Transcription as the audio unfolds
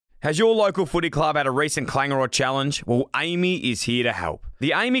Has your local footy club had a recent clanger or challenge? Well, Amy is here to help.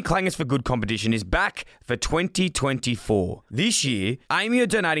 The Amy Clangers for Good competition is back for 2024. This year, Amy are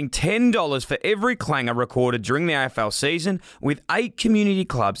donating $10 for every clanger recorded during the AFL season, with 8 community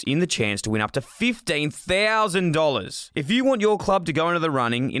clubs in the chance to win up to $15,000. If you want your club to go into the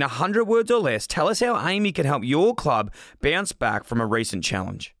running in 100 words or less, tell us how Amy can help your club bounce back from a recent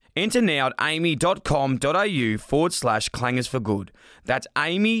challenge. Enter now at amy.com.au/clangers for good. That's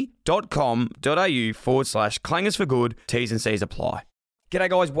amy.com.au/clangers for good. T's and C's apply. G'day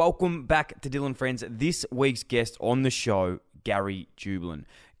guys, welcome back to Dylan Friends. This week's guest on the show, Gary Jubelin.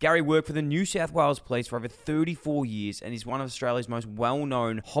 Gary worked for the New South Wales Police for over 34 years and is one of Australia's most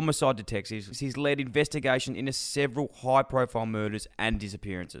well-known homicide detectives. He's led investigation into several high-profile murders and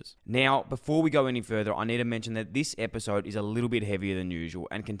disappearances. Now, before we go any further, I need to mention that this episode is a little bit heavier than usual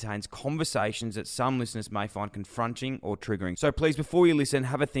and contains conversations that some listeners may find confronting or triggering. So please, before you listen,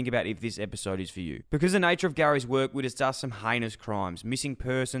 have a think about if this episode is for you. Because of the nature of Gary's work, we discuss some heinous crimes, missing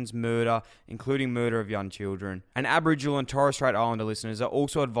persons, murder, including murder of young children. And Aboriginal and Torres Strait Islander listeners are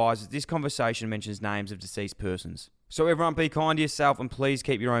also advised that this conversation mentions names of deceased persons. So everyone, be kind to yourself and please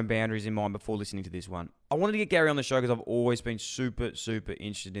keep your own boundaries in mind before listening to this one. I wanted to get Gary on the show because I've always been super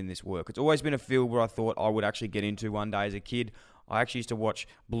interested in this work. It's always been a field where I thought I would actually get into one day as a kid. I actually used to watch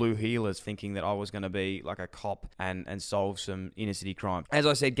Blue Heelers thinking that I was going to be like a cop and solve some inner city crime. As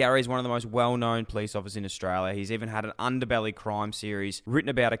I said, Gary is one of the most well-known police officers in Australia. He's even had an Underbelly crime series written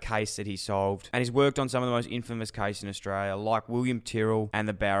about a case that he solved. And he's worked on some of the most infamous cases in Australia, like William Tyrrell and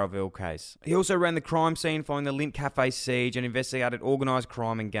the Barrowville case. He also ran the crime scene following the Lint Cafe siege and investigated organised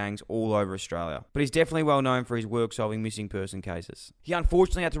crime and gangs all over Australia. But he's definitely well known for his work solving missing person cases. He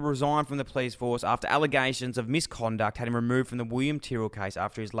unfortunately had to resign from the police force after allegations of misconduct had him removed from the William Tyrrell case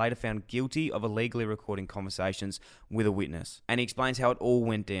after he was later found guilty of illegally recording conversations with a witness. And he explains how it all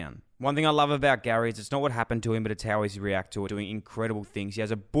went down. One thing I love about Gary is it's not what happened to him, but it's how he's react to it, doing incredible things. He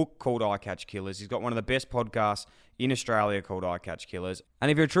has a book called I Catch Killers. He's got one of the best podcasts in Australia called I Catch Killers. And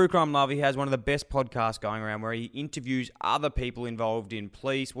if you're a true crime lover, he has one of the best podcasts going around where he interviews other people involved in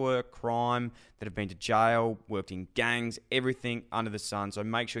police work, crime, that have been to jail, worked in gangs, everything under the sun. So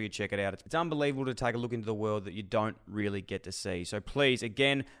make sure you check it out. It's unbelievable to take a look into the world that you don't really get to see. So please,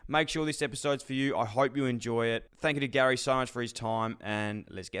 again, make sure this episode's for you. I hope you enjoy it. Thank you to Gary so much for his time, and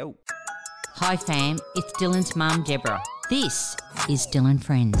let's go. Hi fam, it's Dylan's mum, Deborah. This is Dylan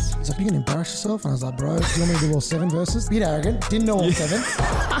Friends. He's like, you can embarrass yourself? And I was like, bro, do you want me to do all 7 verses? Bit arrogant, didn't know all 7.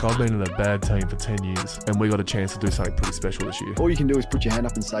 I've been in a bad team for 10 years and we got a chance to do something pretty special this year. All you can do is put your hand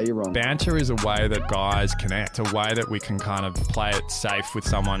up and say you're wrong. Banter is a way that guys connect, a way that we can kind of play it safe with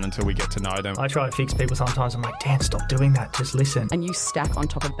someone until we get to know them. I try to fix people sometimes. I'm like, Dan, stop doing that. Just listen. And you stack on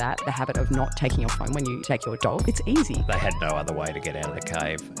top of that the habit of not taking your phone when you take your dog. It's easy. They had no other way to get out of the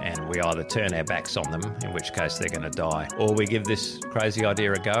cave, and we either turn our backs on them, in which case they're going to die, or we give this crazy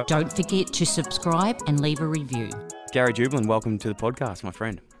idea a go. Don't forget to subscribe and leave a review. Gary Jubelin, welcome to the podcast, my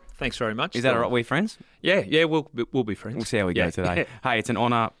friend. Thanks very much. Is that all right? We're friends? Yeah, we'll be friends. We'll see how we go today. Hey, it's an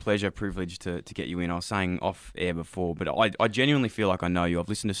honour, pleasure, privilege to get you in. I was saying off air before, but I genuinely feel like I know you. I've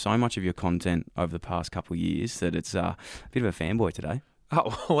listened to so much of your content over the past couple of years that it's a bit of a fanboy today.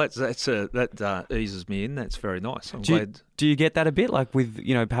 Oh, well, that eases me in. That's very nice. I'm glad. Do you get that a bit? Like with,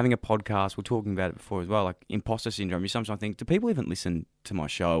 having a podcast, we're talking about it before as well, like imposter syndrome. You sometimes think, do people even listen to my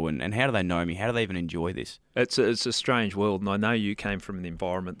show? And how do they know me? How do they even enjoy this? It's a strange world. And I know you came from an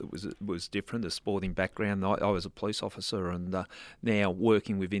environment that was different, a sporting background. I was a police officer, and now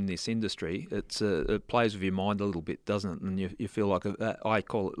working within this industry, it plays with your mind a little bit, doesn't it? And you feel like, I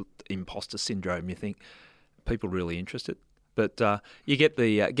call it imposter syndrome. You think, people really interested? But you get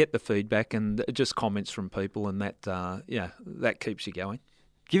the feedback and just comments from people, and that keeps you going.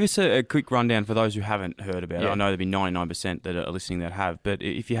 Give us a quick rundown for those who haven't heard about it. I know there'll be 99% that are listening that have, but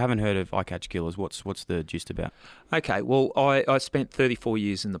if you haven't heard of I Catch Killers, what's the gist about? Okay, well, I spent 34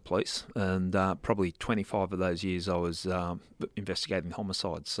 years in the police, and probably 25 of those years I was investigating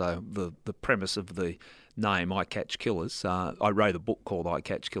homicides. So the premise of the name I Catch Killers, I wrote a book called I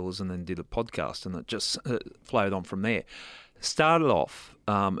Catch Killers and then did a podcast, and it just flowed on from there. Started off,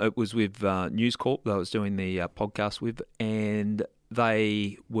 it was with News Corp that I was doing the podcast with, and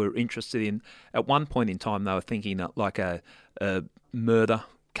they were interested in, at one point in time, they were thinking like a murder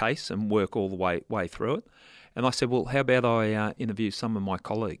case and work all the way through it. And I said, well, how about I interview some of my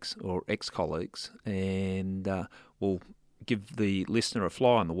colleagues or ex-colleagues, and we'll give the listener a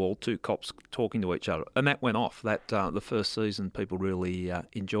fly on the wall, 2 cops talking to each other. And that went off. That the first season, people really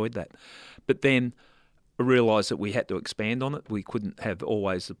enjoyed that. But then I realised that we had to expand on it. We couldn't have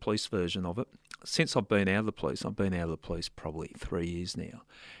always the police version of it. since I've been out of the police, I've been out of the police probably 3 years now,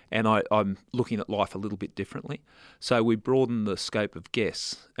 and I'm looking at life a little bit differently. So we broadened the scope of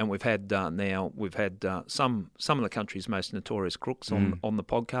guests, and we've had some of the country's most notorious crooks on the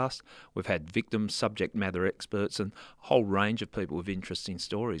podcast. We've had victims, subject matter experts, and a whole range of people with interesting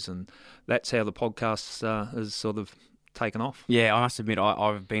stories, and that's how the podcast has sort of taken off. Yeah, I must admit,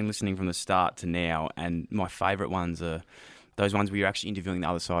 I've been listening from the start to now, and my favourite ones are those ones where you're actually interviewing the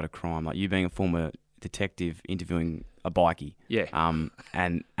other side of crime, like you being a former detective interviewing a bikie. Yeah.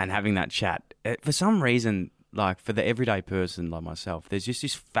 And having that chat. For some reason, like for the everyday person like myself, there's just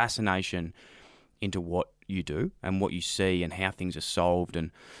this fascination into what you do and what you see and how things are solved.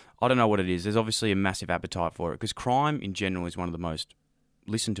 And I don't know what it is. There's obviously a massive appetite for it because crime in general is one of the most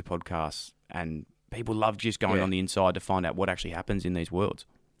listened to podcasts, and people love just going on the inside to find out what actually happens in these worlds.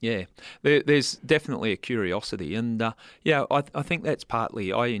 Yeah, there's definitely a curiosity, and I think that's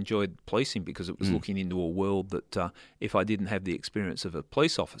partly. I enjoyed policing because it was looking into a world that if I didn't have the experience of a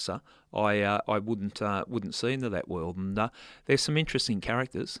police officer, I wouldn't see into that world. And there's some interesting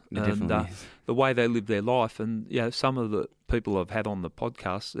characters, and the way they live their life, and some of the people I've had on the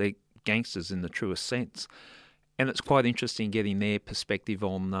podcast, they're gangsters in the truest sense. And it's quite interesting getting their perspective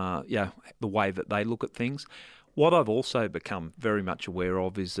on the way that they look at things. What I've also become very much aware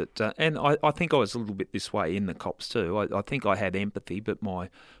of is that, and I think I was a little bit this way in the cops too, I think I had empathy, but my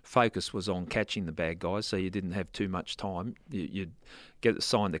focus was on catching the bad guys, so you didn't have too much time. You'd get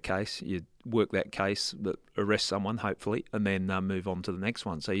assigned a case, you'd work that case, arrest someone, hopefully, and then move on to the next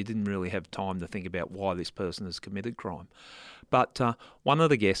one. So you didn't really have time to think about why this person has committed crime. But one of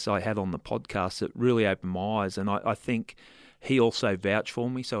the guests I had on the podcast that really opened my eyes, and I think he also vouched for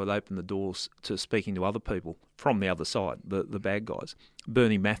me, so it opened the doors to speaking to other people from the other side, the bad guys.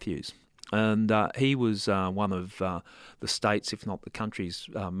 Bernie Matthews. And he was one of the state's, if not the country's,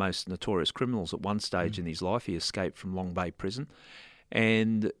 most notorious criminals at one stage in his life. He escaped from Long Bay Prison.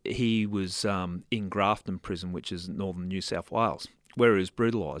 And he was in Grafton Prison, which is northern New South Wales, where he was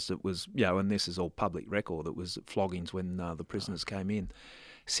brutalised. It was, and this is all public record, it was floggings when the prisoners came in.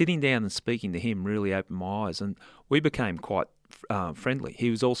 Sitting down and speaking to him really opened my eyes, and we became quite friendly. He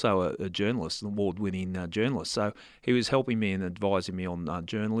was also a journalist, an award-winning journalist, so he was helping me and advising me on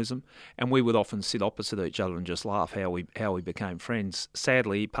journalism, and we would often sit opposite each other and just laugh how we became friends.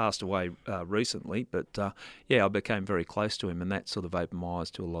 Sadly, he passed away recently, but I became very close to him, and that sort of opened my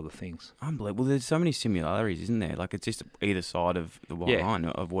eyes to a lot of things. Unbelievable. There's so many similarities, isn't there? Like, it's just either side of the line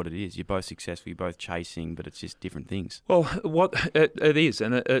of what it is. You're both successful, you're both chasing, but it's just different things. Well, what it is,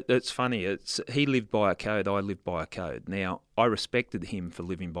 and it's funny, he lived by a code, I lived by a code. Now, I respected him for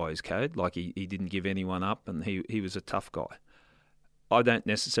living by his code, like he didn't give anyone up, and he was a tough guy. I don't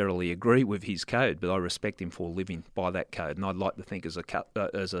necessarily agree with his code, but I respect him for living by that code, and I'd like to think as a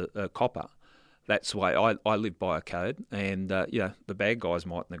copper, that's the way I live by a code, and the bad guys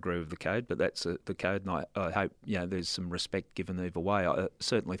mightn't agree with the code, but that's the code, and I hope there's some respect given either way. I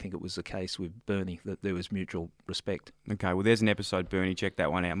certainly think it was the case with Bernie, that there was mutual respect. Okay, well, there's an episode, Bernie, check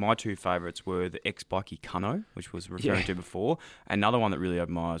that one out. My two favourites were the ex-bikie Cunno, which was referring to before. Another one that really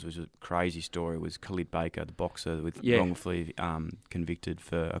opened my eyes was a crazy story, was Khalid Baker, the boxer, with wrongfully convicted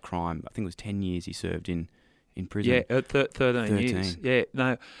for a crime. I think it was 10 years he served in prison. 13 years. Yeah,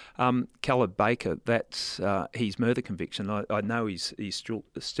 no, Khalid Baker, that's his murder conviction. I know he's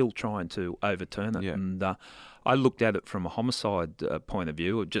still trying to overturn it, and I looked at it from a homicide point of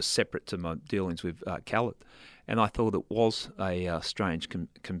view, just separate to my dealings with Khalid, and I thought it was a strange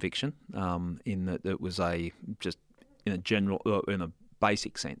conviction in that it was just in a general, in a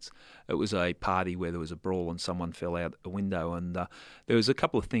basic sense. It was a party where there was a brawl and someone fell out a window, and there was a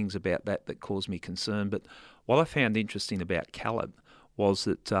couple of things about that caused me concern. But what I found interesting about Khalid was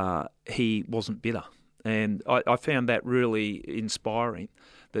that he wasn't bitter, and I found that really inspiring,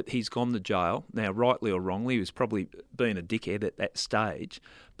 that he's gone to jail. Now, rightly or wrongly, he was probably being a dickhead at that stage,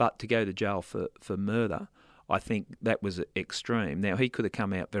 but to go to jail for murder, I think that was extreme. Now, he could have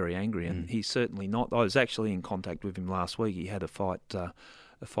come out very angry, and he's certainly not. I was actually in contact with him last week. He had a fight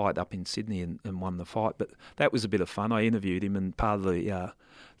up in Sydney and won the fight, but that was a bit of fun. I interviewed him, and part of the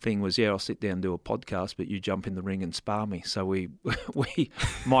thing was, I'll sit down and do a podcast, but you jump in the ring and spar me. So we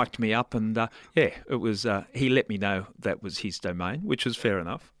mic'd me up, and it was. He let me know that was his domain, which was fair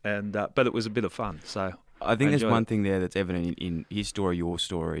enough, and but it was a bit of fun. So I think there's enjoyed one it. thing there that's evident in his story, your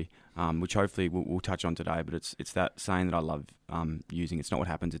story, which hopefully we'll touch on today, but it's that saying that I love using. It's not what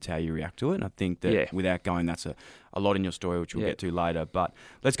happens, it's how you react to it. And I think that without going, that's a lot in your story, which we'll get to later. But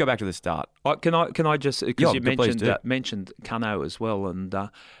let's go back to the start. Can I just, because you please mentioned Cano as well, and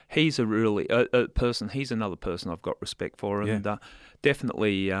he's a really a person. He's another person I've got respect for, and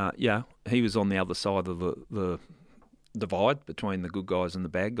definitely, he was on the other side of the divide between the good guys and the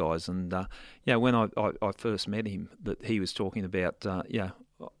bad guys. And when I first met him, that he was talking about,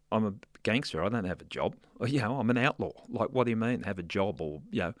 I'm a gangster. I don't have a job. I'm an outlaw. Like, what do you mean, have a job or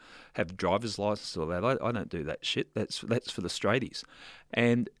have a driver's license or that? I don't do that shit. That's for the straighties.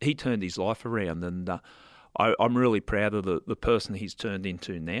 And he turned his life around, and I'm really proud of the person he's turned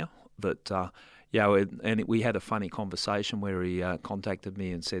into now. That. And we had a funny conversation where he contacted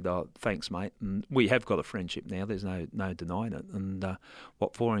me and said, "Oh, thanks, mate." And we have got a friendship now. There's no denying it. And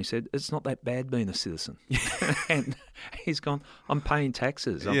what for? And he said, "It's not that bad being a citizen." And he's gone, "I'm paying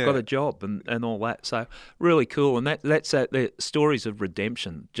taxes. I've got a job and all that." So really cool. And that's the stories of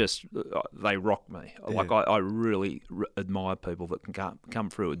redemption. Just they rock me. Yeah. Like I really admire people that can come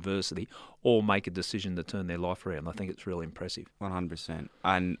through adversity or make a decision to turn their life around. I think it's really impressive. 100%.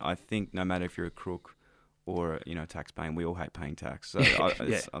 And I think no matter if you're a crook or tax paying, we all hate paying tax. So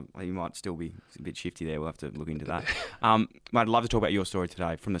you might still be a bit shifty there. We'll have to look into that. Mate, I'd love to talk about your story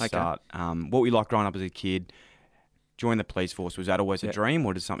today from the start. What were you like growing up as a kid? Join the police force. Was that always a dream,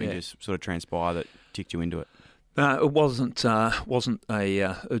 or did something just sort of transpire that ticked you into it? It wasn't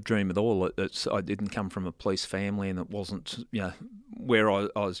a dream at all. I didn't come from a police family, and it wasn't where I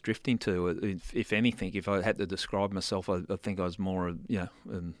was drifting to. If anything, if I had to describe myself, I think I was more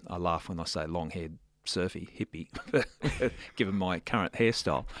and I laugh when I say long-haired surfy hippie, given my current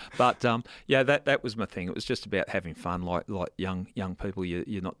hairstyle. But that was my thing. It was just about having fun, like young people.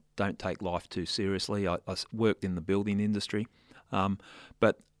 You don't take life too seriously. I worked in the building industry,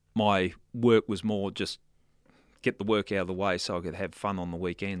 but my work was more just get the work out of the way so I could have fun on the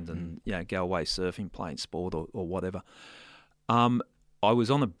weekend and go away surfing, playing sport or whatever. I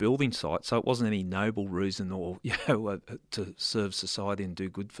was on a building site, so it wasn't any noble reason or to serve society and do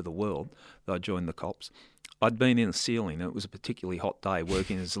good for the world that I joined the cops. I'd been in a ceiling, and it was a particularly hot day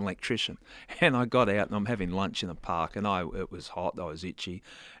working as an electrician, and I got out and I'm having lunch in a park, and it was hot, I was itchy,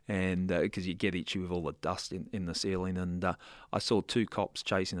 and because you get itchy with all the dust in the ceiling, and I saw two cops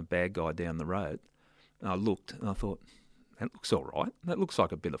chasing a bad guy down the road. And I looked and I thought, that looks all right. That looks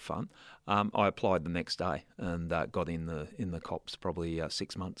like a bit of fun. I applied the next day and got in the cops probably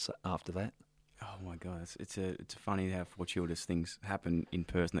 6 months after that. Oh my God, it's funny how fortuitous things happen in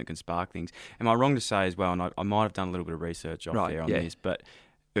person that can spark things. Am I wrong to say as well? And I might have done a little bit of research off there on this, but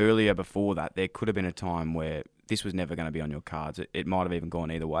earlier before that, there could have been a time where this was never going to be on your cards. It might have even gone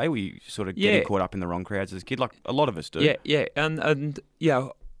either way. Were you sort of getting caught up in the wrong crowds as a kid, like a lot of us do? Yeah, and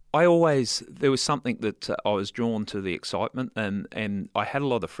there was something that I was drawn to the excitement, and I had a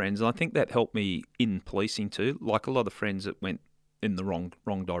lot of friends, and I think that helped me in policing too. Like a lot of friends that went in the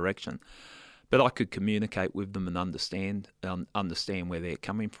wrong direction, but I could communicate with them and understand where they're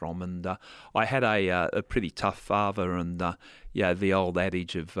coming from. And I had a pretty tough father, and the old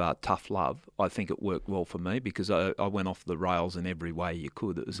adage of tough love. I think it worked well for me because I went off the rails in every way you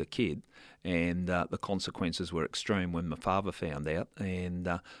could as a kid, and the consequences were extreme when my father found out.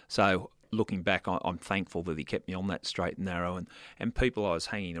 And so looking back, I'm thankful that he kept me on that straight and narrow, and people I was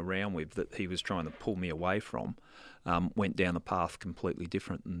hanging around with that he was trying to pull me away from went down a path completely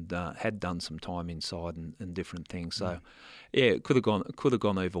different and had done some time inside and different things. So, it could have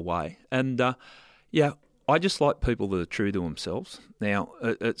gone either way. And I just like people that are true to themselves. Now,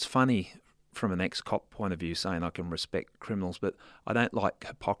 it's funny from an ex-cop point of view saying I can respect criminals, but I don't like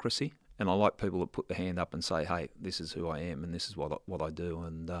hypocrisy. And I like people that put their hand up and say, "Hey, this is who I am, and this is what I do."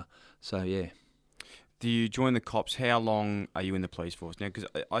 And Do you join the cops? How long are you in the police force now? Because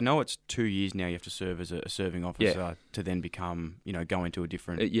I know it's 2 years now you have to serve as a serving officer to then become, go into a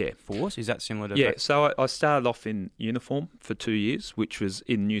different force. Is that similar to that? So I started off in uniform for 2 years, which was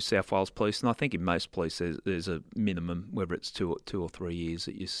in New South Wales Police. And I think in most police there's a minimum, whether it's 2 or 3 years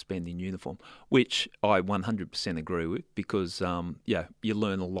that you spend in uniform, which I 100% agree with because, you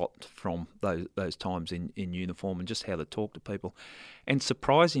learn a lot from those times in uniform and just how to talk to people. And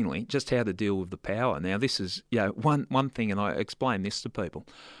surprisingly, just how to deal with the power. Now, this is one thing, and I explain this to people.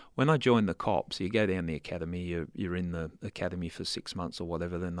 When I joined the cops, you go down the academy, you're in the academy for 6 months or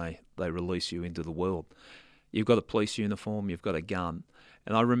whatever, then they release you into the world. You've got a police uniform, you've got a gun.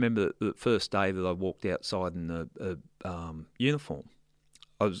 And I remember the first day that I walked outside in a uniform,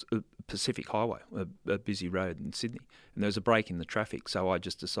 I was Pacific Highway, a busy road in Sydney, and there was a break in the traffic. So I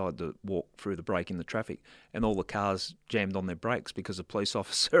just decided to walk through the break in the traffic, and all the cars jammed on their brakes because a police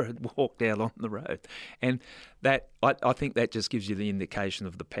officer had walked out on the road. And that I think that just gives you the indication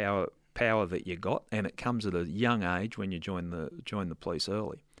of the power that you got, and it comes at a young age when you join the police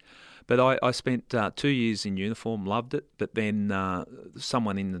early. But I spent 2 years in uniform, loved it. But then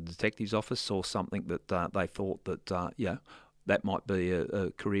someone in the detective's office saw something that they thought that that might be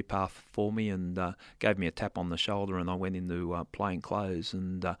a career path for me, and gave me a tap on the shoulder, and I went into plain clothes,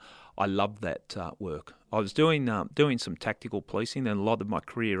 and I loved that work. I was doing some tactical policing, and a lot of my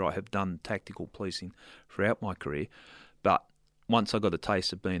career I have done tactical policing throughout my career. But once I got a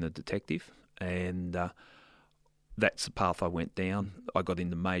taste of being a detective, and that's the path I went down. I got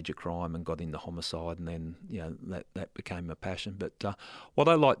into major crime and got into homicide, and then that became a passion. But what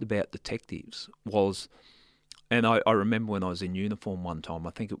I liked about detectives was, and I remember when I was in uniform one time,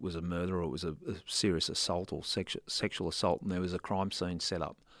 I think it was a murder or it was a serious assault or sexual assault, and there was a crime scene set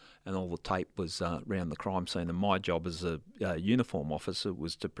up, and all the tape was around the crime scene. And my job as a uniform officer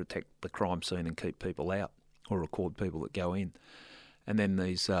was to protect the crime scene and keep people out or record people that go in. And then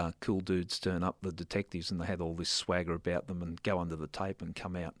these cool dudes turn up, the detectives, and they had all this swagger about them and go under the tape and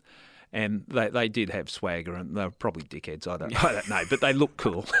come out. And they did have swagger, and they were probably dickheads, I don't know, but they looked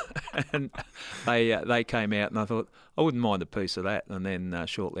cool. And they came out, and I thought, I wouldn't mind a piece of that. And then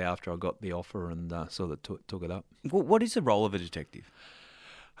shortly after, I got the offer and sort of took it up. What is the role of a detective?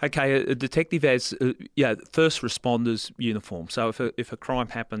 Okay, a detective has first responders uniform. So if a crime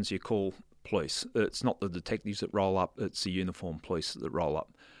happens, you call police. It's not the detectives that roll up, it's the uniform police that roll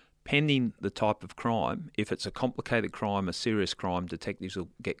up. Pending the type of crime, if it's a complicated crime, a serious crime, detectives will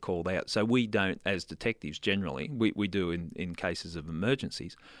get called out. So we don't, as detectives generally, we do in cases of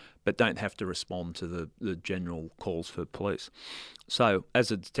emergencies, but don't have to respond to the general calls for police. So as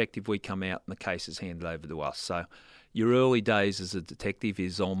a detective, we come out and the case is handed over to us. So your early days as a detective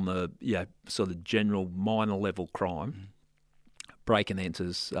is on the sort of general minor level crime, break and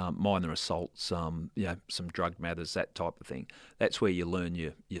enters, minor assaults, some drug matters, that type of thing. That's where you learn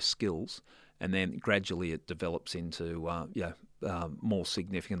your skills, and then gradually it develops into more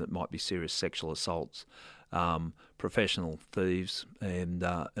significant. It might be serious sexual assaults, professional thieves, and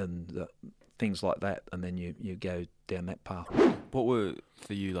things like that. And then you go down that path. What were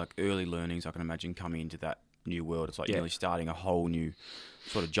for you like early learnings? I can imagine coming into that new world. It's like nearly starting a whole new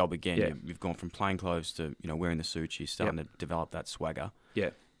sort of job again. Yeah. You've gone from plain clothes to wearing the suits. You're starting to develop that swagger.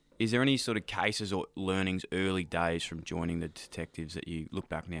 Yeah. Is there any sort of cases or learnings early days from joining the detectives that you look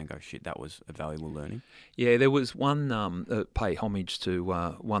back now and go, shit, that was a valuable learning? Yeah, there was one, pay homage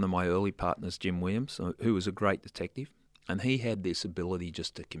to one of my early partners, Jim Williams, who was a great detective, and he had this ability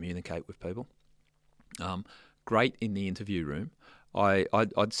just to communicate with people. Great in the interview room.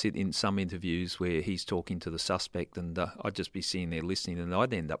 I'd sit in some interviews where he's talking to the suspect, and I'd just be sitting there listening, and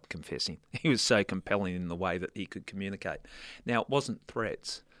I'd end up confessing. He was so compelling in the way that he could communicate. Now, it wasn't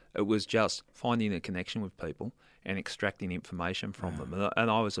threats. It was just finding a connection with people and extracting information from them.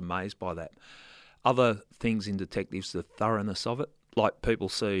 And I was amazed by that. Other things in detectives, the thoroughness of it, like people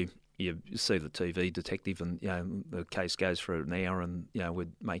see... You see the TV detective, and the case goes for an hour, and we're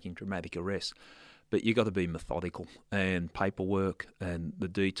making dramatic arrests. But you got to be methodical, and paperwork, and the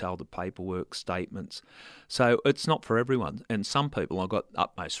detail of paperwork, statements. So it's not for everyone. And some people, I've got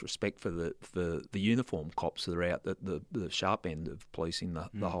utmost respect for the uniform cops that are out at the sharp end of policing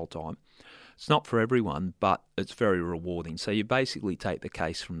the whole time. It's not for everyone, but it's very rewarding. So you basically take the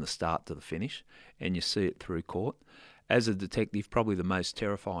case from the start to the finish, and you see it through court. As a detective, probably the most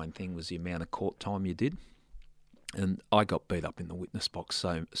terrifying thing was the amount of court time you did. And I got beat up in the witness box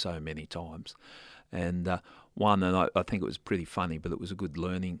so many times. And I think it was pretty funny, but it was a good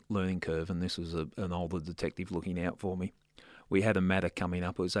learning curve, and this was an older detective looking out for me. We had a matter coming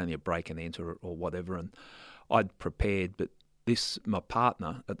up. It was only a break and enter or whatever, and I'd prepared, but my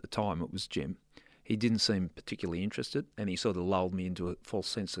partner at the time, it was Jim, he didn't seem particularly interested, and he sort of lulled me into a false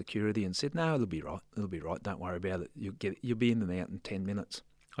sense of security and said, no, it'll be right, don't worry about it, you'll be in and out in 10 minutes.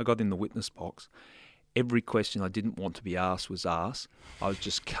 I got in the witness box. Every question I didn't want to be asked was asked. I was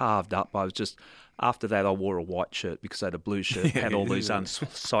just carved up. After that, I wore a white shirt because I had a blue shirt, had all these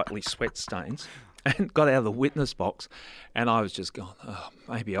unsightly sweat stains, and got out of the witness box, and I was just going,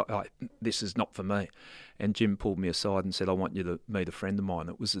 maybe this is not for me. And Jim pulled me aside and said, I want you to meet a friend of mine.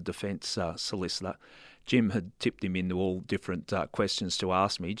 It was a defence solicitor. Jim had tipped him into all different questions to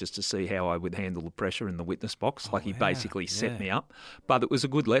ask me just to see how I would handle the pressure in the witness box. He basically set me up. But it was a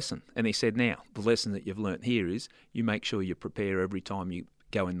good lesson. And he said, now, the lesson that you've learnt here is you make sure you prepare every time you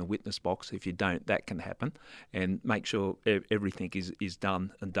go in the witness box. If you don't, that can happen. And make sure everything is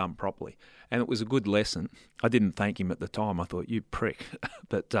done and done properly. And it was a good lesson. I didn't thank him at the time. I thought, you prick.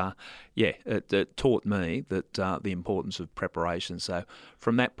 But, it taught me that the importance of preparation. So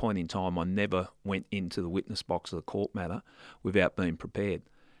from that point in time, I never went into the witness box of the court matter without being prepared.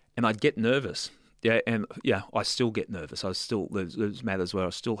 And I'd get nervous. I still get nervous. There's matters where I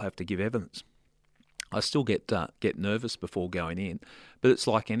still have to give evidence. I still get nervous before going in, but it's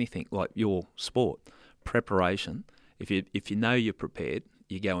like anything, like your sport, preparation. If you know you're prepared,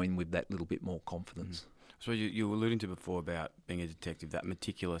 you go in with that little bit more confidence. So you were alluding to before about being a detective, that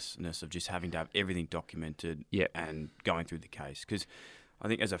meticulousness of just having to have everything documented and going through the case. Because I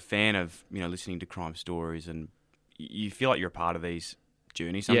think as a fan of listening to crime stories, and you feel like you're a part of these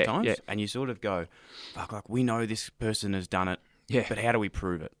journeys sometimes, and you sort of go, fuck, like we know this person has done it, but how do we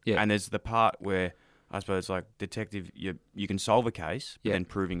prove it? And there's the part where I suppose like detective, you can solve a case, but then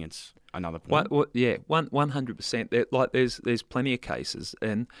proving it's another point. 100%. Like there's plenty of cases,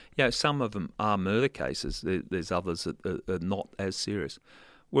 and some of them are murder cases. There's others that are not as serious,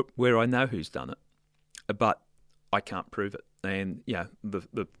 where I know who's done it, but I can't prove it. And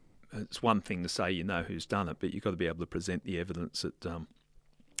it's one thing to say you know who's done it, but you've got to be able to present the evidence that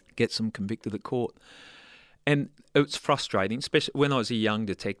gets them convicted at court. And it's frustrating, especially when I was a young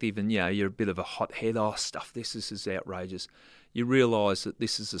detective and, you're a bit of a hothead. Oh, this is outrageous. You realise that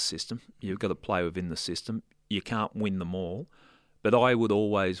this is a system. You've got to play within the system. You can't win them all. But I would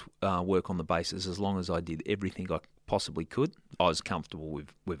always work on the basis, as long as I did everything I possibly could, I was comfortable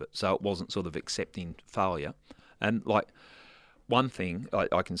with it. So it wasn't sort of accepting failure. And, like, one thing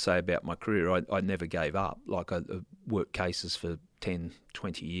I can say about my career, I never gave up. Like, I worked cases for 10,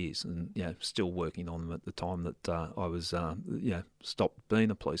 20 years and, still working on them at the time that I was, stopped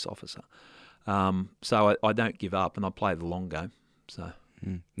being a police officer. So I don't give up, and I play the long game. So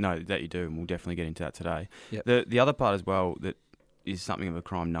No, that you do, and we'll definitely get into that today. Yep. The other part as well that is something of a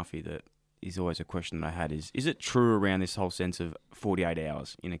crime nuffy that is always a question that I had is it true around this whole sense of 48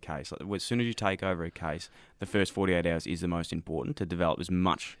 hours in a case? Like, as soon as you take over a case, the first 48 hours is the most important to develop as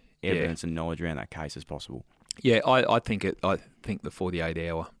much evidence and knowledge around that case as possible. Yeah, I think the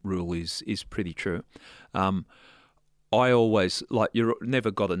 48-hour rule is pretty true. I always, you've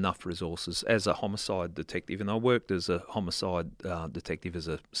never got enough resources as a homicide detective, and I worked as a homicide detective as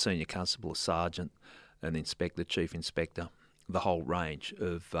a senior constable, a sergeant, an inspector, chief inspector, the whole range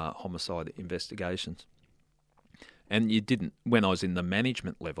of homicide investigations. And you didn't, when I was in the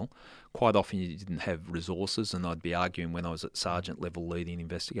management level, quite often you didn't have resources, and I'd be arguing when I was at sergeant level leading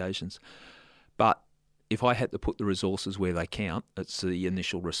investigations. But if I had to put the resources where they count, it's the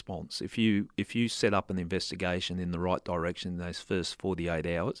initial response. If you set up an investigation in the right direction in those first 48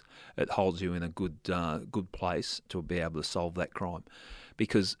 hours, it holds you in a good place to be able to solve that crime,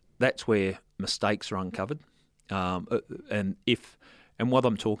 because that's where mistakes are uncovered. And what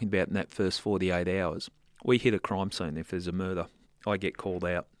I'm talking about in that first 48 hours, we hit a crime scene. If there's a murder, I get called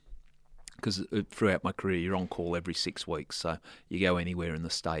out, because throughout my career, you're on call every 6 weeks. So you go anywhere in the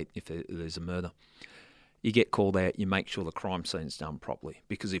state if there's a murder. You get called out, you make sure the crime scene's done properly,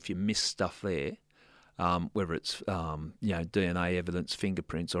 because if you miss stuff there, whether it's DNA evidence,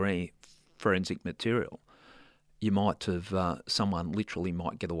 fingerprints, or any forensic material, you might have someone literally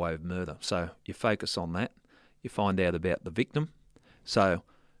might get away with murder. So you focus on that. You find out about the victim. So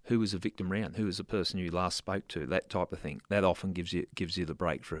who was the victim around? Who was the person you last spoke to? That type of thing. That often gives you the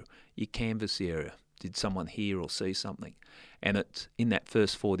breakthrough. You canvass the area. Did someone hear or see something? And it's in that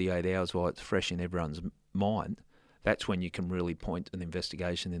first 48 hours while it's fresh in everyone's mind, that's when you can really point an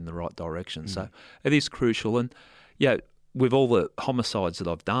investigation in the right direction. So it is crucial. And with all the homicides that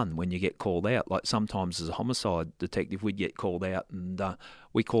I've done, when you get called out, like sometimes as a homicide detective, we'd get called out, and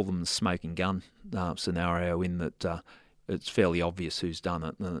we call them the smoking gun scenario, in that it's fairly obvious who's done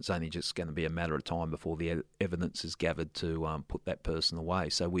it, and it's only just going to be a matter of time before the evidence is gathered to put that person away.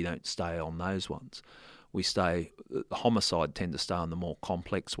 So we don't stay on those ones. We stay, homicide tend to stay on the more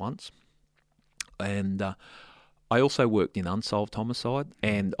complex ones. And I also worked in unsolved homicide,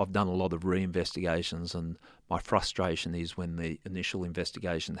 and I've done a lot of reinvestigations, and my frustration is when the initial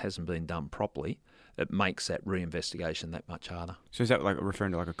investigation hasn't been done properly, it makes that reinvestigation that much harder. So is that like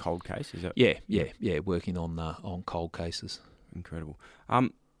referring to like a cold case? Is that? Yeah, working on cold cases. Incredible.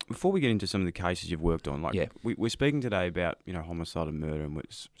 Before we get into some of the cases you've worked on, we're speaking today about homicide and murder, and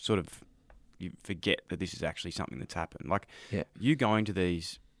it's sort of, you forget that this is actually something that's happened. Like you going to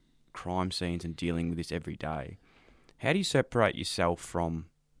these crime scenes and dealing with this every day, how do you separate yourself from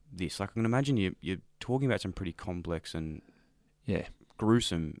this? Like, I can imagine you're talking about some pretty complex and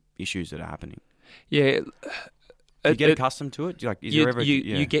gruesome issues that are happening. Yeah, Do you get accustomed to it?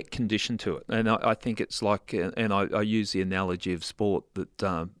 You get conditioned to it, and I think it's like, and I use the analogy of sport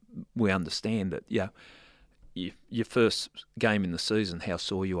that we understand that. Yeah, your first game in the season, how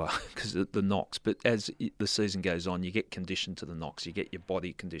sore you are because of the knocks. But as the season goes on, you get conditioned to the knocks. You get your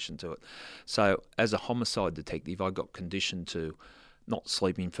body conditioned to it. So as a homicide detective, I got conditioned to not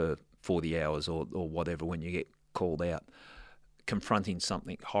sleeping for 40 hours or whatever when you get called out, confronting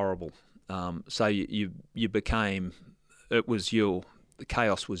something horrible. So you became, the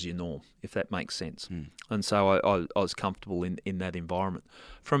chaos was your norm, if that makes sense. And so I was comfortable in that environment.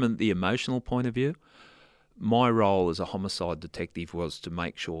 From the emotional point of view, my role as a homicide detective was to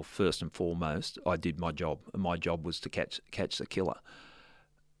make sure, first and foremost, I did my job, and my job was to catch the killer.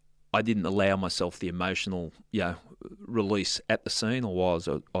 I didn't allow myself the emotional, release at the scene or while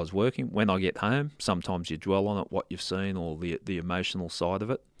I was working. When I get home, sometimes you dwell on it, what you've seen, or the emotional side of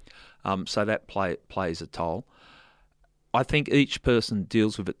it. So that plays a toll. I think each person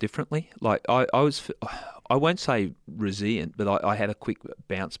deals with it differently. Like I won't say resilient, but I had a quick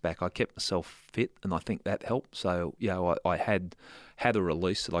bounce back. I kept myself fit, and I think that helped. So I had a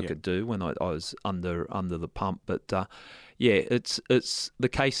release that I could do when I was under the pump. But it's the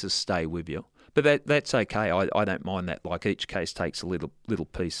cases stay with you. But that's okay. I don't mind that. Like each case takes a little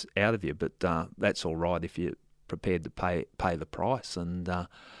piece out of you, but that's all right if you're prepared to pay the price. And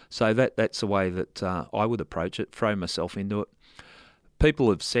so that's the way that I would approach it. Throw myself into it. People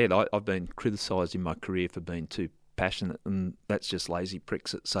have said I've been criticised in my career for being too passionate, and that's just lazy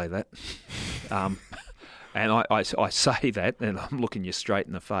pricks that say that. And I say that, and I'm looking you straight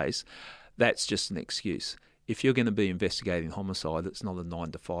in the face. That's just an excuse. If you're going to be investigating homicide, it's not a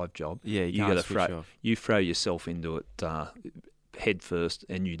 9-to-5 job. Yeah, you got to throw yourself into it head first,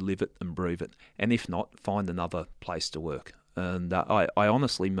 and you live it and breathe it. And if not, find another place to work. And I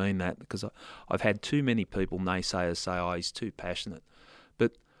honestly mean that, because I've had too many people, naysayers, say, he's too passionate.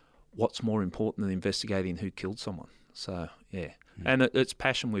 But what's more important than investigating who killed someone? So, yeah. And it's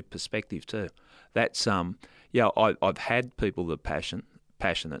passion with perspective too. That's, I've had people that are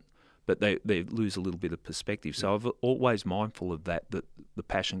passionate, but they lose a little bit of perspective. So I've always mindful of that the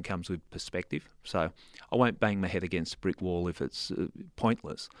passion comes with perspective. So I won't bang my head against a brick wall if it's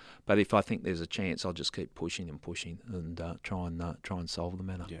pointless. But if I think there's a chance, I'll just keep pushing and try and solve the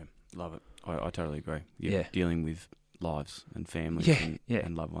matter. Yeah, love it. I totally agree. You're dealing with lives and families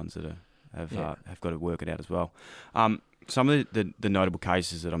and loved ones that have got to work it out as well. Some of the notable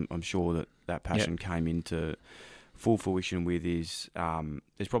cases that I'm sure that passion came into full fruition with is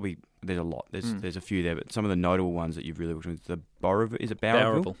there's a lot. There's a few there, but some of the notable ones that you've really worked with, the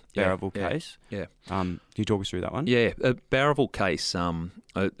Bowraville case. Yeah. Can you talk us through that one? Yeah, a Bowraville case.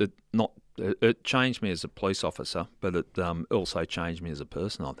 It changed me as a police officer, but it also changed me as a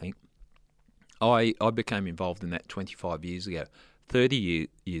person, I think. I became involved in that 25 years ago. 30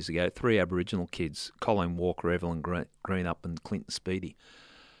 years ago, 3 Aboriginal kids, Colleen Walker, Evelyn Greenup and Clinton Speedy,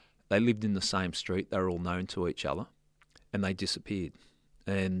 they lived in the same street. They were all known to each other, and they disappeared.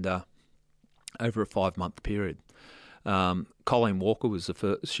 And over a 5-month period, Colleen Walker was the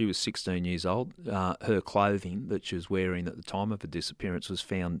first. She was 16 years old. Her clothing that she was wearing at the time of her disappearance was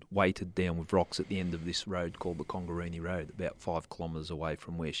found weighted down with rocks at the end of this road called the Congarini Road, about 5 kilometres away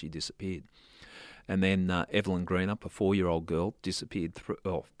from where she disappeared. And then Evelyn Greenup, a 4-year-old girl, disappeared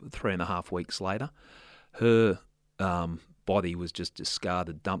 3.5 weeks later. Her body was just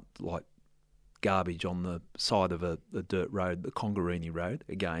discarded, dumped like garbage on the side of a dirt road, the Congarini Road,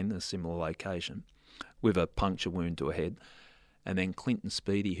 again, a similar location, with a puncture wound to her head. And then Clinton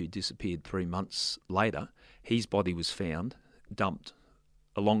Speedy, who disappeared 3 months later, his body was found, dumped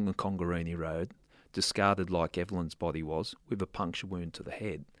along the Congarini Road, discarded like Evelyn's body was, with a puncture wound to the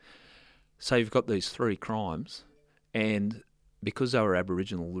head. So you've got these 3 crimes, and because they were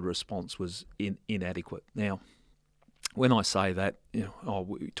Aboriginal, the response was inadequate. Now, when I say that,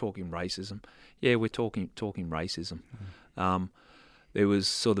 we're talking racism. Yeah, we're talking racism. There was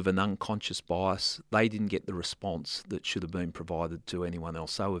sort of an unconscious bias. They didn't get the response that should have been provided to anyone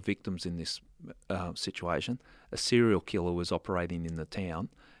else. They were victims in this situation. A serial killer was operating in the town,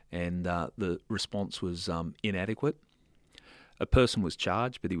 and the response was inadequate. A person was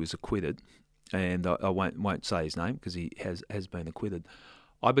charged, but he was acquitted, and I won't say his name because he has been acquitted.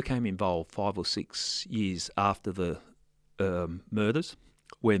 I became involved 5 or 6 years after the murders,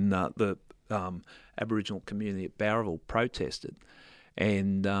 when the Aboriginal community at Bowraville protested,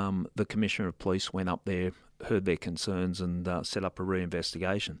 and the Commissioner of Police went up there, heard their concerns, and set up a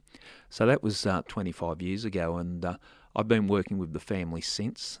reinvestigation. So that was 25 years ago, and I've been working with the family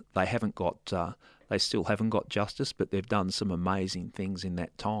since. They still haven't got justice, but they've done some amazing things in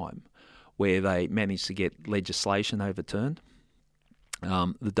that time, where they managed to get legislation overturned.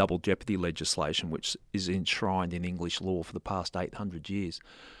 The double jeopardy legislation, which is enshrined in English law for the past 800 years.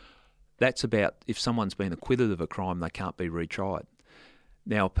 That's about if someone's been acquitted of a crime, they can't be retried.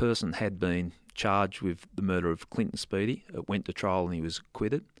 Now, a person had been charged with the murder of Clinton Speedy. It went to trial and he was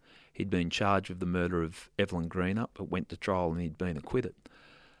acquitted. He'd been charged with the murder of Evelyn Greenup. It went to trial and he'd been acquitted.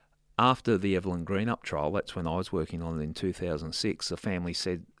 After the Evelyn Greenup trial, that's when I was working on it in 2006, the family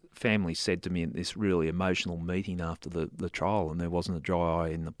said to me in this really emotional meeting after the trial, and there wasn't a dry eye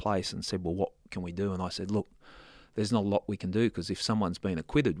in the place, and said, well, what can we do? And I said, look, there's not a lot we can do, because if someone's been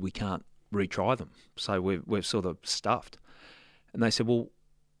acquitted, we can't retry them. So we're sort of stuffed. And they said, well,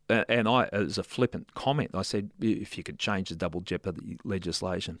 and I, as a flippant comment, I said, if you could change the double jeopardy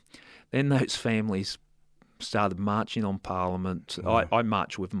legislation. Then those families started marching on Parliament. I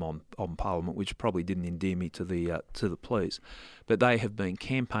marched with them on Parliament, which probably didn't endear me to the police. But they have been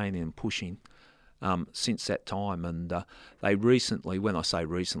campaigning and pushing since that time. And they recently, when I say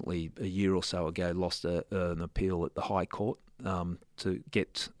recently, a year or so ago, lost an appeal at the High Court to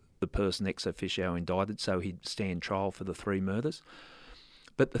get the person ex officio indicted so he'd stand trial for the 3 murders.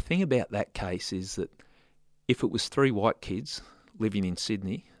 But the thing about that case is that if it was 3 white kids living in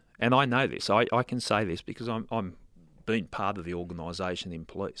Sydney, and I know this, I can say this because I'm being part of the organisation in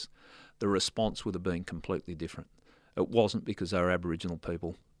police, the response would have been completely different. It wasn't because they were Aboriginal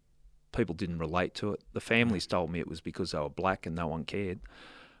people. People didn't relate to it. The families told me it was because they were black and no one cared.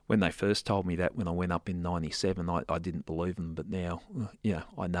 When they first told me that when I went up in 97, I didn't believe them, but now,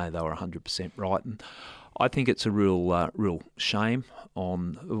 I know they were 100% right. And I think it's a real shame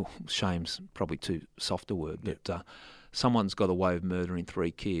shame's probably too soft a word, but someone's got away with murdering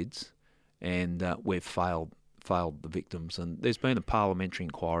 3 kids, and we've failed the victims. And there's been a parliamentary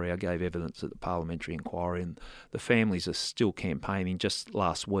inquiry. I gave evidence at the parliamentary inquiry, and the families are still campaigning. Just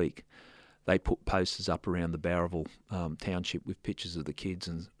last week, they put posters up around the Bowraville township with pictures of the kids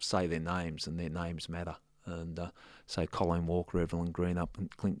and say their names, and their names matter. And say Colleen Walker, Evelyn Greenup and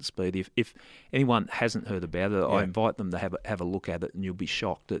Clinton Speedy. If anyone hasn't heard about it, I invite them to have a look at it, and you'll be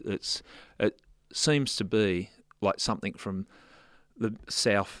shocked. It seems to be like something from the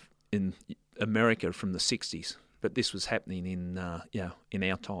South in America from the 60s. But this was happening in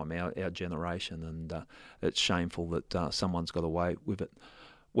our time, our generation, and it's shameful that someone's got away with it.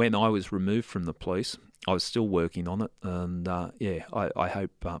 When I was removed from the police, I was still working on it, and I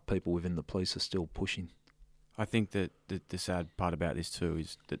hope people within the police are still pushing. I think that the sad part about this too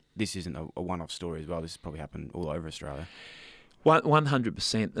is that this isn't a one-off story as well. This has probably happened all over Australia.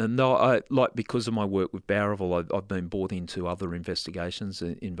 100%, and because of my work with Bowraville, I've been brought into other investigations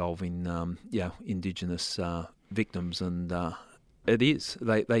involving Indigenous victims, and it is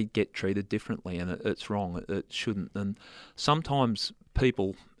they get treated differently, and it's wrong. It shouldn't, and sometimes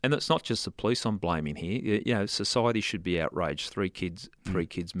people, and it's not just the police I'm blaming here. Society should be outraged. 3 kids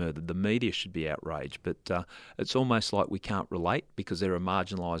murdered. The media should be outraged, but it's almost like we can't relate because they're a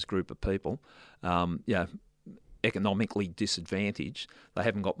marginalised group of people. Economically disadvantaged. They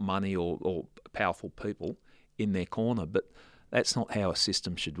haven't got money or powerful people in their corner, but that's not how a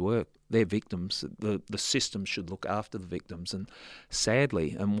system should work. They're victims. The system should look after the victims, and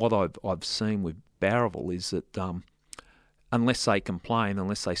sadly, and what I've seen with Bowraville is that unless they complain,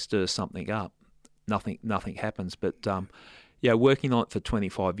 unless they stir something up, nothing happens. But working on it for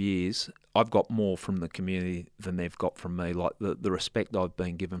 25 years, I've got more from the community than they've got from me. Like the respect I've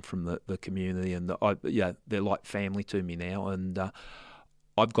been given from the community, and they're like family to me now. And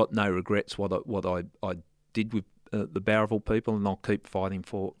I've got no regrets what I did with the Bowraville people, and I'll keep fighting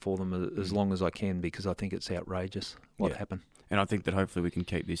for them as long as I can, because I think it's outrageous what happened. And I think that hopefully we can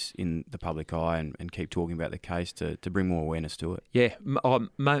keep this in the public eye and keep talking about the case to bring more awareness to it. Yeah,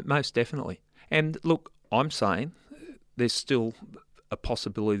 most definitely. And look, I'm saying there's still a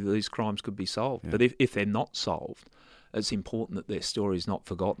possibility that these crimes could be solved. Yeah. But if they're not solved, it's important that their story is not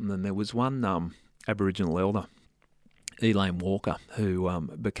forgotten. And there was one Aboriginal elder, Elaine Walker, who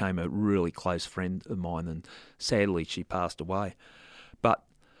became a really close friend of mine, and sadly she passed away. But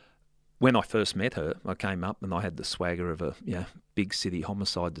when I first met her, I came up and I had the swagger of a big city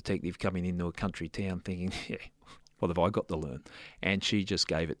homicide detective coming into a country town thinking, what have I got to learn? And she just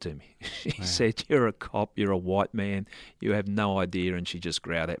gave it to me. She said, you're a cop, you're a white man, you have no idea. And she just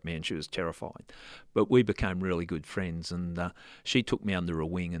growled at me, and she was terrified. But we became really good friends, and she took me under her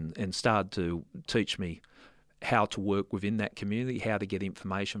wing and started to teach me how to work within that community, how to get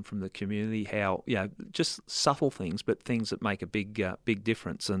information from the community, how, just subtle things, but things that make a big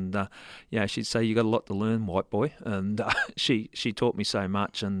difference. And, she'd say, you got a lot to learn, white boy. And she taught me so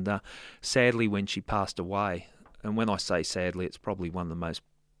much. And sadly, when she passed away, and when I say sadly, it's probably one of the most,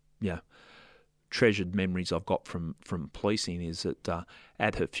 treasured memories I've got from policing is that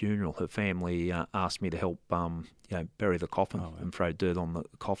at her funeral, her family asked me to help bury the coffin and throw dirt on the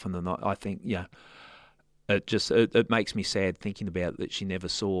coffin, and I think it makes me sad thinking about that she never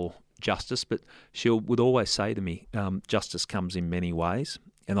saw justice, but she would always say to me, justice comes in many ways,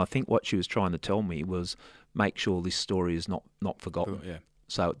 and I think what she was trying to tell me was make sure this story is not forgotten,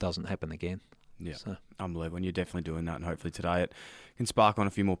 so it doesn't happen again. Yeah, so. Unbelievable. And you're definitely doing that, and hopefully today it can spark on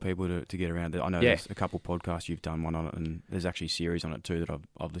a few more people to get around it. I know there's a couple podcasts you've done one on it, and there's actually a series on it too that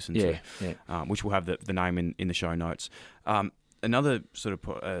I've listened to, which will have the name in the show notes. Another sort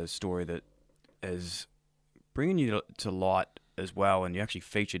of story that is bringing you to light as well, and you actually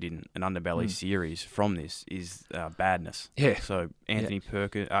featured in an Underbelly series from this, is Badness. Yeah. So Anthony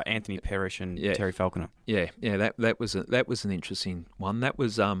Perish and Terry Falconer. Yeah. That was an interesting one. That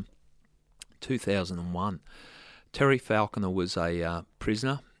was 2001. Terry Falconer was a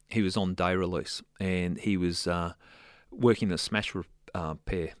prisoner. He was on day release, and he was working a smash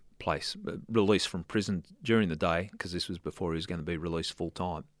repair place, released from prison during the day, because this was before he was going to be released full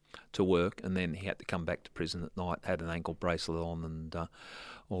time to work, and then he had to come back to prison at night, had an ankle bracelet on and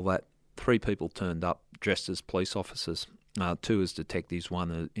all that. 3 people turned up dressed as police officers, 2 as detectives,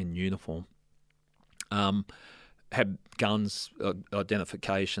 1 in uniform. Had guns,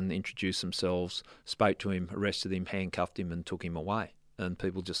 identification, introduced themselves, spoke to him, arrested him, handcuffed him and took him away. And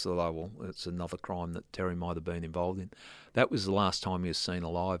people just thought, oh, well, it's another crime that Terry might have been involved in. That was the last time he was seen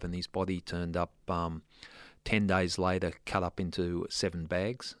alive, and his body turned up 10 days later, cut up into 7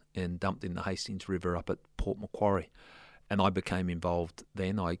 bags and dumped in the Hastings River up at Port Macquarie. And I became involved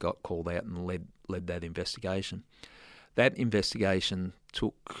then. I got called out and led that investigation. That investigation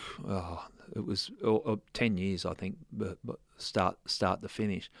took, it was 10 years, I think, but start to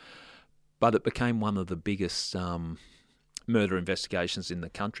finish. But it became one of the biggest murder investigations in the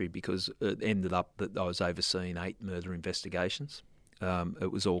country, because it ended up that I was overseeing 8 murder investigations.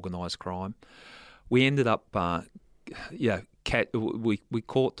 It was organised crime. We ended up, we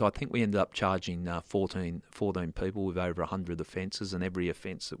caught, I think we ended up charging 14 people with over 100 offences, and every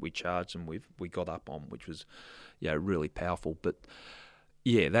offence that we charged them with, we got up on, which was, really powerful. But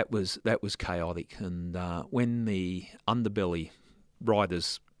that was chaotic. And when the Underbelly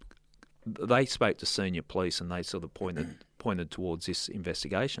riders, they spoke to senior police, and they sort of pointed towards this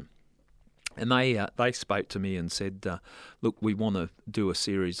investigation. And they spoke to me and said, look, we want to do a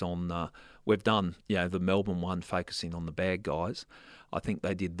series on, we've done the Melbourne one focusing on the bad guys. I think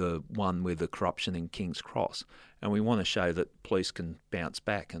they did the one with the corruption in King's Cross. And we want to show that police can bounce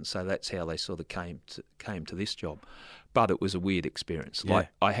back. And so that's how they sort of came to this job. But it was a weird experience. Yeah. Like,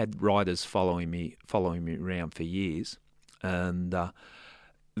 I had riders following me around for years, and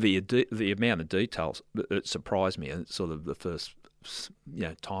the amount of details, it surprised me. And it's sort of the first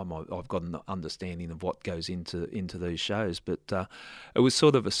time I've got an understanding of what goes into these shows. But it was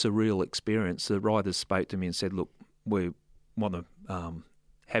sort of a surreal experience. The writers spoke to me and said, look, we want to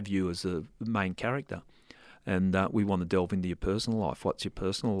have you as the main character, and we want to delve into your personal life. What's your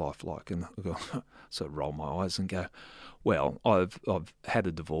personal life like? And I sort of roll my eyes and go, well, I've had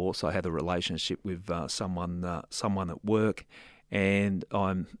a divorce. I had a relationship with someone at work, and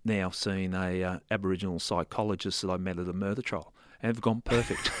I'm now seeing a Aboriginal psychologist that I met at a murder trial. And they've gone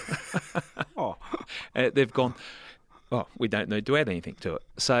perfect. They've gone, we don't need to add anything to it.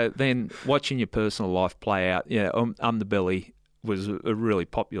 So then watching your personal life play out, Underbelly was a really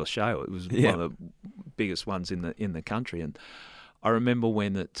popular show. It was one of the biggest ones in the country. And I remember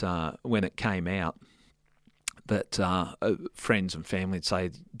when it came out, that friends and family would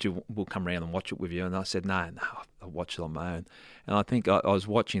say, we'll come around and watch it with you. And I said, no, I'll watch it on my own. And I think I was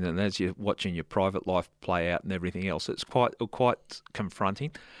watching it, and as you're watching your private life play out and everything else, it's quite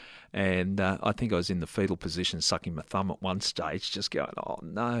confronting. And I think I was in the fetal position, sucking my thumb at one stage, just going, oh,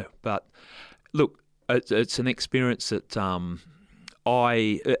 no. But look, it's an experience that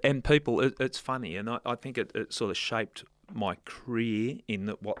it's funny, and I think it sort of shaped my career in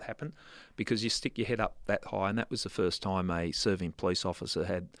what happened, because you stick your head up that high, and that was the first time a serving police officer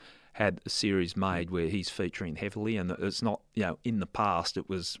had a series made where he's featuring heavily, and it's not, in the past it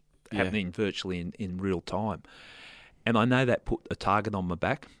was happening virtually in real time. And I know that put a target on my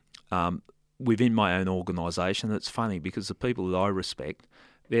back within my own organisation. It's funny because the people that I respect,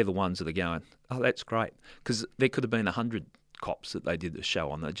 they're the ones that are going, oh, that's great, because there could have been 100 cops that they did the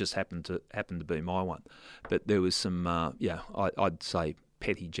show on. It just happened to be my one. But there was some, I'd say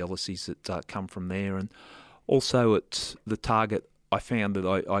petty jealousies that come from there. And also at the target, I found that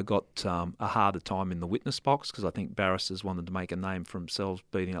I got a harder time in the witness box, because I think barristers wanted to make a name for themselves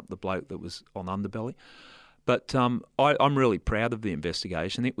beating up the bloke that was on Underbelly. But I'm really proud of the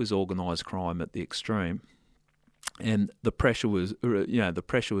investigation. It was organised crime at the extreme, and the pressure was,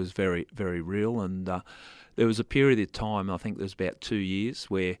 very, very real. And there was a period of time, I think there was about 2 years,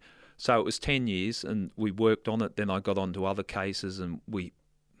 where, so it was 10 years, and we worked on it. Then I got on to other cases, and we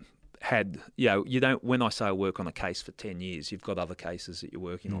had, you don't. When I say I work on a case for 10 years, you've got other cases that you're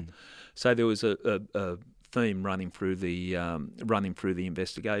working on. So there was a theme running through the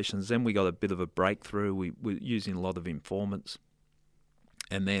investigations. Then we got a bit of a breakthrough. We were using a lot of informants,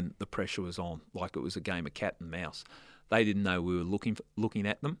 and then the pressure was on, like it was a game of cat and mouse. They didn't know we were looking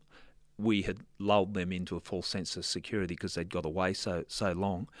at them. We had lulled them into a false sense of security because they'd got away so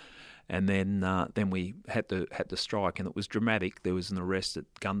long, and then we had to strike, and it was dramatic. There was an arrest at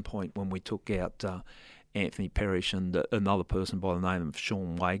gunpoint when we took out Anthony Parrish and another person by the name of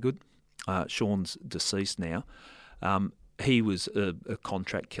Sean Waygood. Sean's deceased now. He was a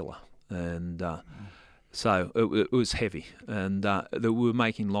contract killer, and so it was heavy. And we were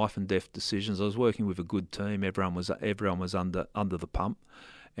making life and death decisions. I was working with a good team. Everyone was under the pump,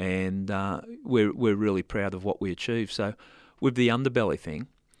 and we're really proud of what we achieved. So with the underbelly thing,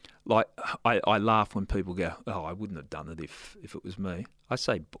 like I laugh when people go, "Oh, I wouldn't have done it if it was me." I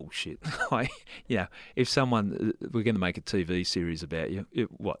say bullshit. If someone, we're going to make a TV series about you,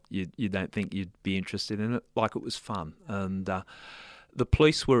 you don't think you'd be interested in it? Like, it was fun. And the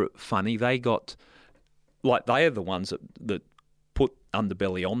police were funny. They got, they are the ones that put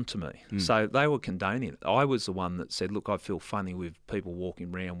underbelly onto me. So they were condoning it. I was the one that said, look, I feel funny with people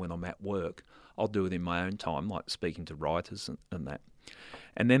walking around when I'm at work. I'll do it in my own time, like speaking to writers and that.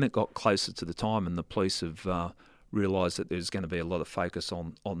 And then it got closer to the time, and the police have realised that there's going to be a lot of focus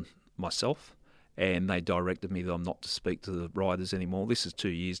on myself, and they directed me that I'm not to speak to the riders anymore. This is 2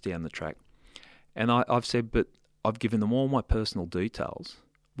 years down the track. And I've said, but I've given them all my personal details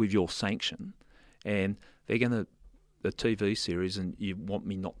with your sanction, and they're going to, the TV series, and you want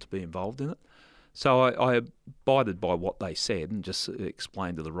me not to be involved in it? So I abided by what they said and just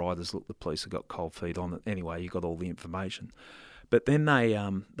explained to the riders, look, the police have got cold feet on it. Anyway, you got all the information. But then they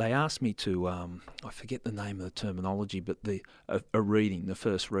asked me to, I forget the name of the terminology, but a reading, the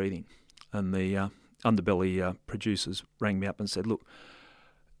first reading. And the underbelly producers rang me up and said, look,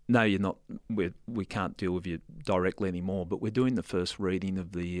 no, you're not, we can't deal with you directly anymore, but we're doing the first reading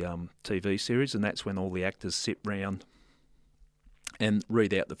of the TV series, and that's when all the actors sit round and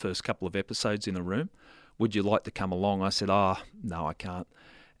read out the first couple of episodes in a room. Would you like to come along? I said, no, I can't.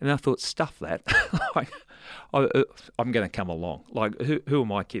 And I thought, stuff that. I'm going to come along. Like, who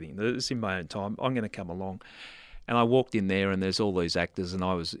am I kidding? It's in my own time. I'm going to come along. And I walked in there, and there's all these actors, and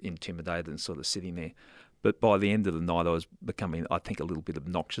I was intimidated and sort of sitting there. But by the end of the night, I was becoming, I think, a little bit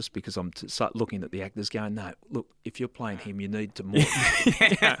obnoxious because I'm start looking at the actors going, no, look, if you're playing him, you need to more.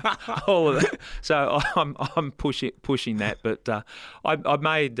 All of that. So I'm pushing that. But I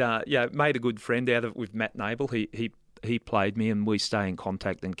made a good friend out of it with Matt Nable. He played me, and we stay in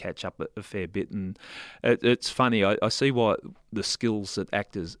contact and catch up a fair bit. And it's funny. I see why the skills that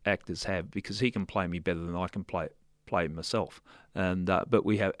actors have, because he can play me better than I can play myself. And but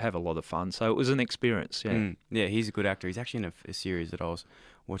we have a lot of fun. So it was an experience. Yeah, yeah. He's a good actor. He's actually in a series that I was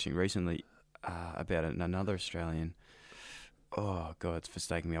watching recently about another Australian. Oh God, it's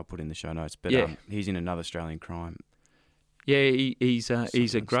forsaken me. I'll put it in the show notes. But he's in another Australian crime. Yeah, he's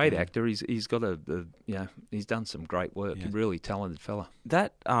a great actor. He's got he's done some great work. Yeah. A really talented fella.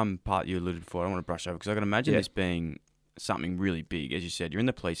 That part you alluded for, I don't want to brush over because I can imagine this being something really big. As you said, you're in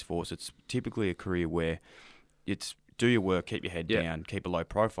the police force. It's typically a career where it's do your work, keep your head down, keep a low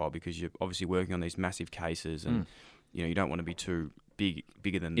profile because you're obviously working on these massive cases, and you don't want to be too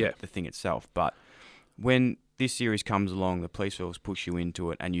bigger than the thing itself. But when this series comes along, the police force push you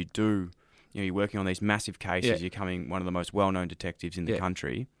into it, and you do. You're working on these massive cases. You're becoming one of the most well-known detectives in the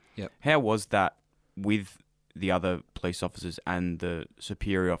country. Yep. How was that with the other police officers and the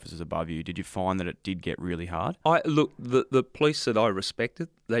superior officers above you? Did you find that it did get really hard? Look, the police that I respected,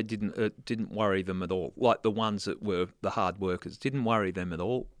 they didn't worry them at all. Like the ones that were the hard workers didn't worry them at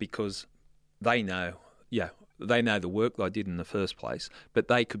all because they know the work I did in the first place. But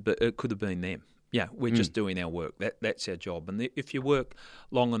it could have been them. Yeah, we're just doing our work. That's our job. And if you work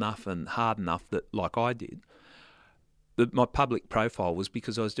long enough and hard enough, that like I did, my public profile was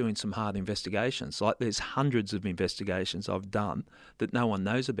because I was doing some hard investigations. Like there's hundreds of investigations I've done that no one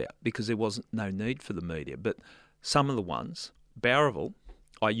knows about because there wasn't no need for the media. But some of the ones, Bowraville,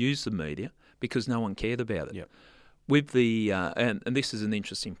 I used the media because no one cared about it. Yep. With the and this is an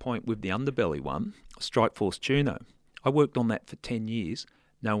interesting point, with the underbelly one, Strike Force Tuno, I worked on that for 10 years.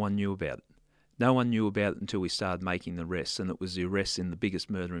 No one knew about it. No one knew about it until we started making the arrests, and it was the arrests in the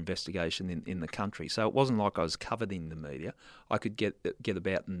biggest murder investigation in the country. So it wasn't like I was covered in the media. I could get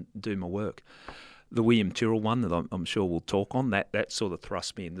about and do my work. The William Tyrrell one that I'm sure we'll talk on, that sort of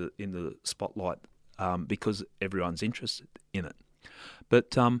thrust me into the spotlight because everyone's interested in it.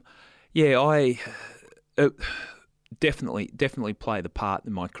 But I definitely played a part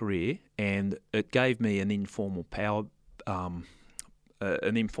in my career, and it gave me an informal power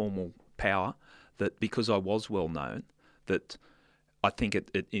that because I was well known, that I think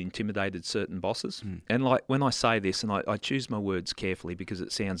it intimidated certain bosses. And like when I say this, and I choose my words carefully because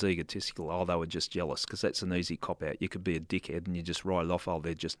it sounds egotistical, oh, they were just jealous, because that's an easy cop-out. You could be a dickhead and you just write it off, oh,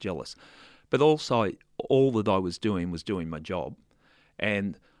 they're just jealous. But also, all that I was doing my job,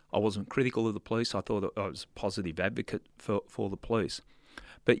 and I wasn't critical of the police. I thought I was a positive advocate for the police.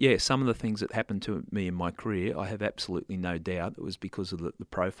 But yeah, some of the things that happened to me in my career, I have absolutely no doubt it was because of the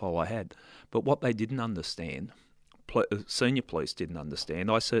profile I had. But what they didn't understand, senior police didn't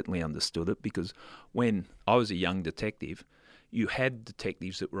understand, I certainly understood it, because when I was a young detective, you had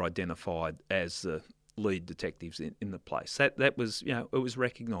detectives that were identified as the lead detectives in the place. That was, it was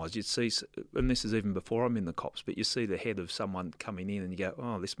recognised. You'd see, and this is even before I'm in the cops, but you see the head of someone coming in and you go,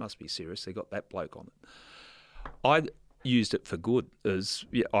 oh, this must be serious. They got that bloke on it. I used it for good.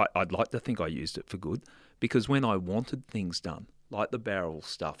 I'd like to think I used it for good, because when I wanted things done, like the barrel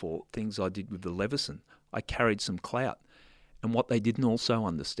stuff or things I did with the Leveson, I carried some clout. And what they didn't also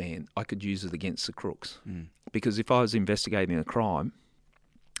understand, I could use it against the crooks. Because if I was investigating a crime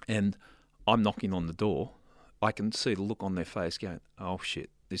and I'm knocking on the door, I can see the look on their face going, oh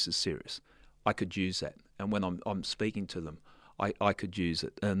shit, this is serious. I could use that. And when I'm speaking to them, I could use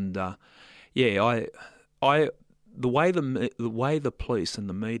it. And the way the police and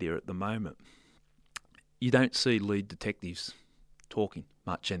the media at the moment, you don't see lead detectives talking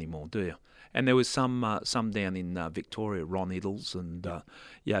much anymore, do you? And there was some down in Victoria, Ron Iddles and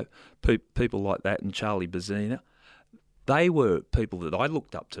people like that, and Charlie Bazzina. They were people that I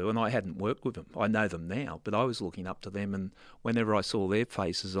looked up to, and I hadn't worked with them. I know them now, but I was looking up to them, and whenever I saw their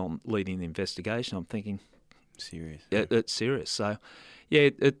faces on leading the investigation, I'm thinking, serious. It's serious. So,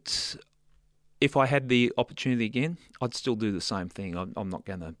 it's. If I had the opportunity again, I'd still do the same thing. I'm not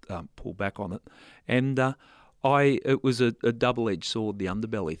going to pull back on it. And it was a double-edged sword, the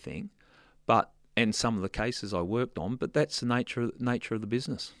underbelly thing, and some of the cases I worked on. But that's the nature of the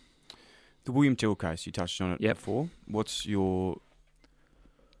business. The William Tyrrell case, you touched on it before. What's your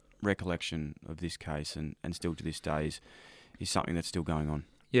recollection of this case, and still to this day is something that's still going on?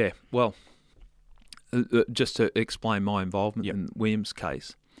 Yeah, well, just to explain my involvement in William's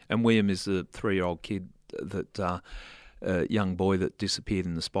case. And William is the 3-year-old kid, that young boy that disappeared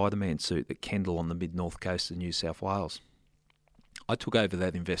in the Spider-Man suit at Kendall on the mid-north coast of New South Wales. I took over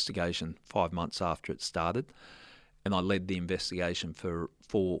that investigation 5 months after it started, and I led the investigation for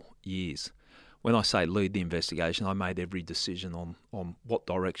 4 years. When I say lead the investigation, I made every decision on what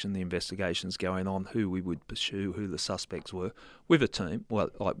direction the investigation's going on, who we would pursue, who the suspects were, with a team,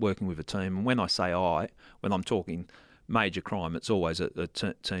 like working with a team. And when I say when I'm talking major crime, it's always a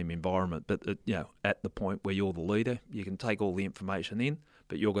team environment. But at the point where you're the leader, you can take all the information in,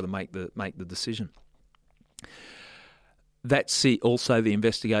 but you're going to make the decision. That's also the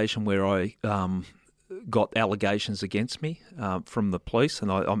investigation where I got allegations against me from the police, and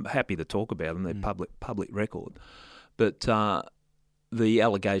I'm happy to talk about them. They're public record. But the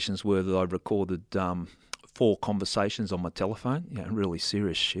allegations were that I recorded 4 conversations on my telephone, really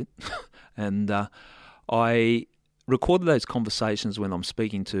serious shit, and I recorded those conversations when I'm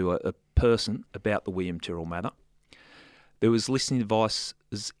speaking to a person about the William Tyrrell matter. There was listening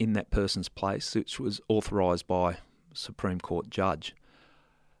devices in that person's place, which was authorised by a Supreme Court judge.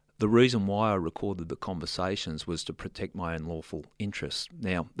 The reason why I recorded the conversations was to protect my own lawful interests.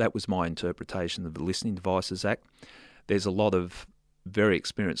 Now, that was my interpretation of the Listening Devices Act. There's a lot of very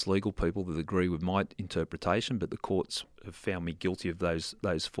experienced legal people that agree with my interpretation, but the courts have found me guilty of those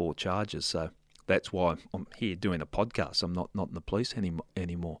 4 charges. So that's why I'm here doing a podcast. I'm not in the police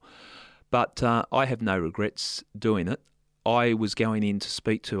anymore. But I have no regrets doing it. I was going in to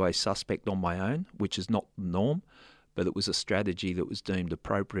speak to a suspect on my own, which is not the norm, but it was a strategy that was deemed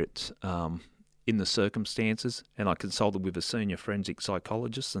appropriate in the circumstances. And I consulted with a senior forensic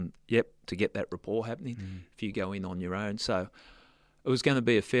psychologist, and to get that rapport happening, if you go in on your own. So it was going to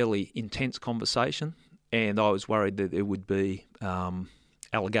be a fairly intense conversation, and I was worried that there would be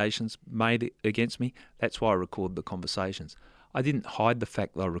allegations made against me. That's why I recorded the conversations. I didn't hide the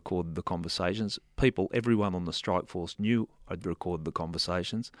fact that I recorded the conversations. Everyone on the strike force knew I'd recorded the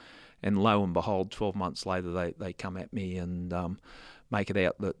conversations. And lo and behold, 12 months later, they come at me and make it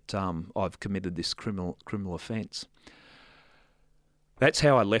out that I've committed this criminal offence. That's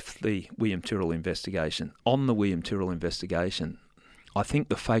how I left the William Tyrrell investigation. On the William Tyrrell investigation, I think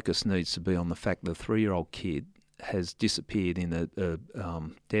the focus needs to be on the fact that a 3-year-old kid has disappeared in a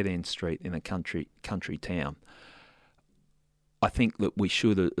dead-end street in a country town. I think that we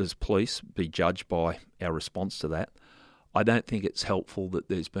should, as police, be judged by our response to that. I don't think it's helpful that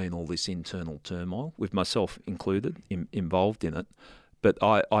there's been all this internal turmoil, with myself included, involved in it. But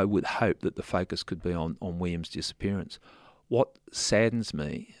I would hope that the focus could be on William's disappearance. What saddens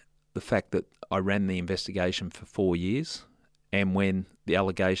me, the fact that I ran the investigation for 4 years, and when the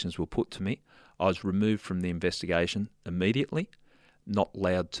allegations were put to me, I was removed from the investigation immediately, not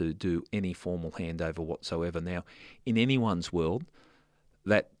allowed to do any formal handover whatsoever. Now, in anyone's world,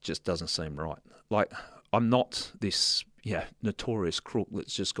 that just doesn't seem right. Like, I'm not this notorious crook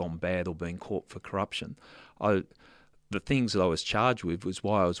that's just gone bad or been caught for corruption. The things that I was charged with was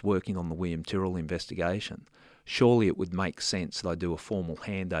why I was working on the William Tyrrell investigation. Surely it would make sense that I do a formal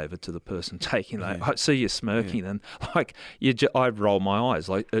handover to the person taking that. I see you smirking, and I roll my eyes.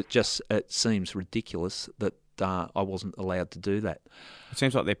 Like it seems ridiculous that I wasn't allowed to do that. It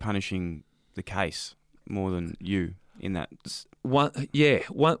seems like they're punishing the case more than you in that.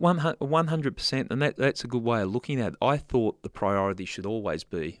 100%, and that's a good way of looking at it. I thought the priority should always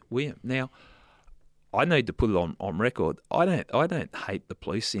be William. Now, I need to put it on record. I don't hate the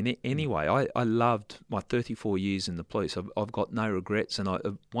police in any way. I loved my 34 years in the police. I've got no regrets, and I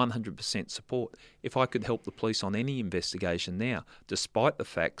 100% support. If I could help the police on any investigation now, despite the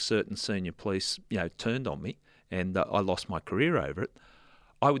fact certain senior police turned on me and I lost my career over it,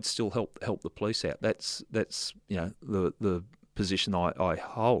 I would still help the police out. That's the position I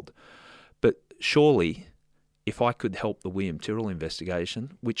hold. But surely, if I could help the William Tyrrell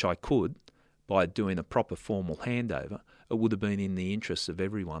investigation, which I could, by doing a proper formal handover, it would have been in the interests of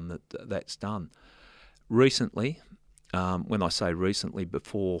everyone that's done. Recently, when I say recently,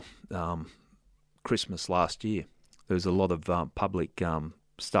 before Christmas last year, there was a lot of public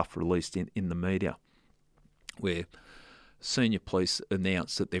stuff released in the media where senior police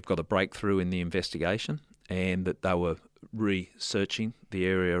announced that they've got a breakthrough in the investigation and that they were researching the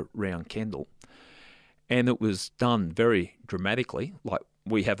area around Kendall. And it was done very dramatically, like,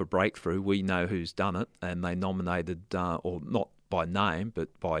 we have a breakthrough, we know who's done it, and they nominated, or not by name,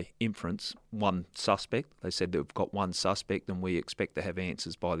 but by inference, one suspect. They said they've got one suspect and we expect to have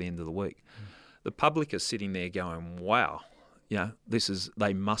answers by the end of the week. The public are sitting there going, wow,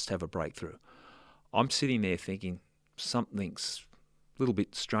 they must have a breakthrough. I'm sitting there thinking something's a little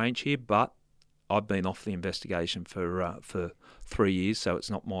bit strange here, but I've been off the investigation for 3 years, so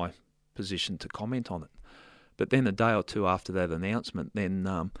it's not my position to comment on it. But then a day or two after that announcement,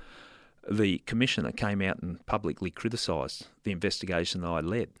 then the Commissioner came out and publicly criticised the investigation that I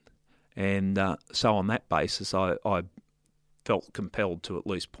led. And so on that basis, I felt compelled to at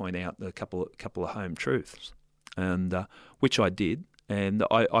least point out a couple of home truths, and which I did. And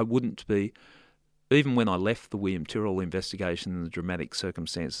I wouldn't be, even when I left the William Tyrrell investigation in the dramatic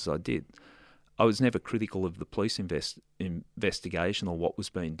circumstances I did, I was never critical of the police investigation or what was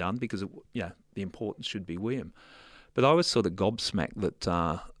being done, because the importance should be William. But I was sort of gobsmacked that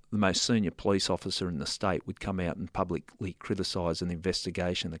the most senior police officer in the state would come out and publicly criticise an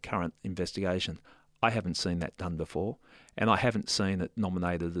investigation, a current investigation. I haven't seen that done before, and I haven't seen it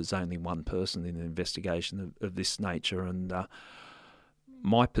nominated as only one person in an investigation of this nature. And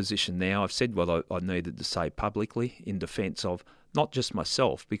my position now, I've said what I needed to say publicly in defence of not just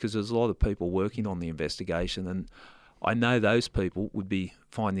myself, because there's a lot of people working on the investigation, and I know those people would be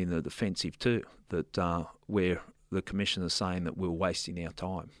finding it offensive too, that where the Commissioner's saying that we're wasting our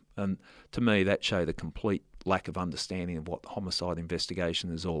time. And to me, that showed a complete lack of understanding of what the homicide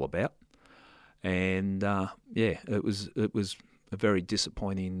investigation is all about. And it was a very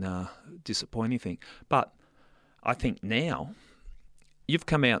disappointing thing. But I think now you've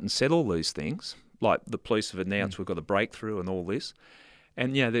come out and said all these things. Like, the police have announced we've got a breakthrough and all this.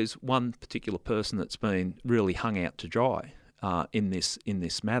 And, there's one particular person that's been really hung out to dry in this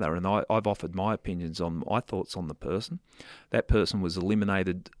matter. And I've offered my opinions on my thoughts on the person. That person was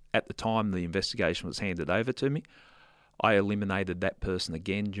eliminated at the time the investigation was handed over to me. I eliminated that person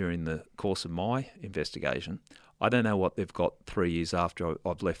again during the course of my investigation. I don't know what they've got 3 years after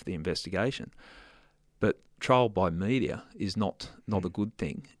I've left the investigation. But trial by media is not a good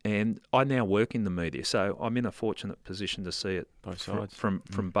thing. And I now work in the media, so I'm in a fortunate position to see it both sides.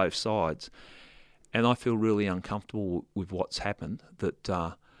 From both sides. And I feel really uncomfortable with what's happened,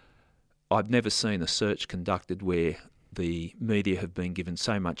 that I've never seen a search conducted where the media have been given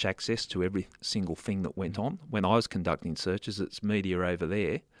so much access to every single thing that went on. When I was conducting searches, it's media over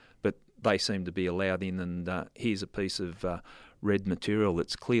there, but they seem to be allowed in, and here's a piece of red material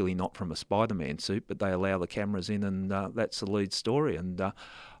that's clearly not from a Spider-Man suit, but they allow the cameras in, and that's the lead story. And I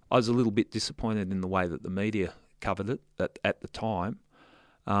was a little bit disappointed in the way that the media covered it at the time.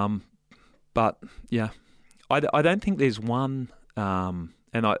 But, yeah, I don't think there's one, and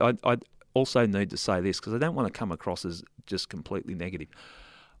I also need to say this because I don't want to come across as just completely negative.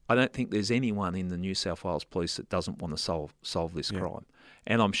 I don't think there's anyone in the New South Wales Police that doesn't want to solve this crime.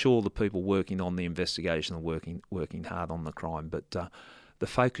 And I'm sure the people working on the investigation are working hard on the crime, but the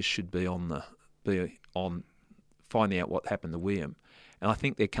focus should be on finding out what happened to William. And I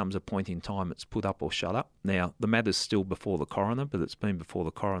think there comes a point in time it's put up or shut up. Now, the matter's still before the coroner, but it's been before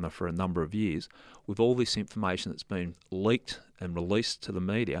the coroner for a number of years. With all this information that's been leaked and released to the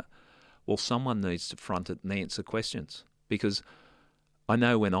media, well, someone needs to front it and answer questions. Because I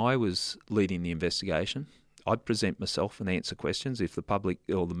know when I was leading the investigation, I'd present myself and answer questions. If the public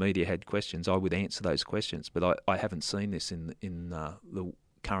or the media had questions, I would answer those questions. But I haven't seen this in the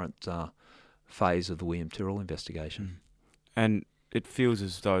current phase of the William Tyrrell investigation. And it feels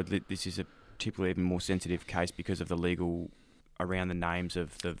as though this is a typically even more sensitive case because of the legal around the names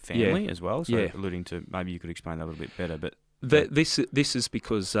of the family as well. So alluding to, maybe you could explain that a little bit better. But this is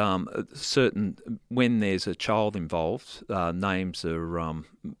because when there's a child involved, names are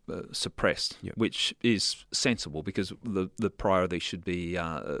suppressed, which is sensible because the priority should be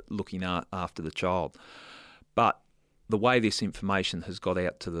looking after the child. But the way this information has got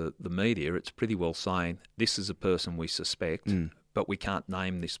out to the media, it's pretty well saying this is a person we suspect, but we can't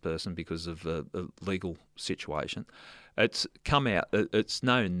name this person because of a legal situation. It's come out, it's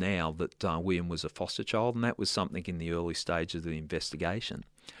known now that William was a foster child, and that was something in the early stages of the investigation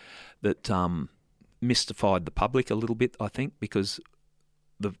that mystified the public a little bit, I think, because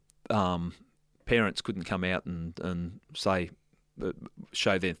the parents couldn't come out and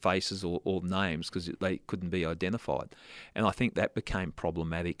show their faces or names because they couldn't be identified. And I think that became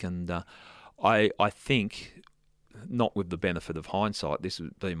problematic, and I think, not with the benefit of hindsight, this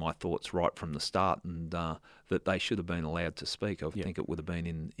would be my thoughts right from the start, and that they should have been allowed to speak. I think it would have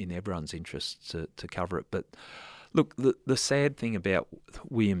been in everyone's interest to cover it. But look, the sad thing about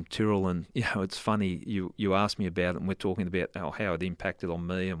William Tyrrell, and it's funny, you asked me about it, and we're talking about how it impacted on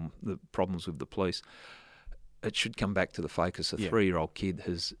me and the problems with the police. It should come back to the focus. A 3-year-old kid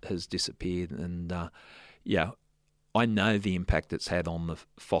has disappeared, and I know the impact it's had on the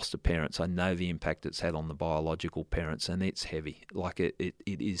foster parents. I know the impact it's had on the biological parents, and it's heavy. Like it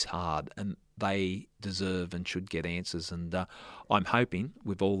is hard, and they deserve and should get answers. And I'm hoping,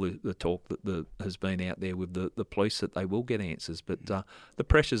 with all the talk that has been out there with the police, that they will get answers. But the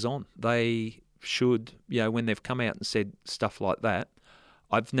pressure's on. They should, when they've come out and said stuff like that.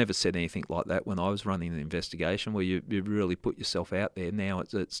 I've never said anything like that when I was running an investigation where you really put yourself out there. Now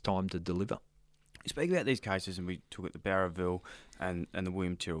it's time to deliver. You speak about these cases, and we took at the Barraville and the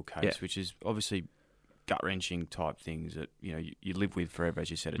William Tyrrell case, which is obviously gut-wrenching type things that you live with forever, as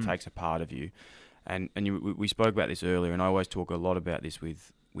you said. It takes a part of you, and we spoke about this earlier, and I always talk a lot about this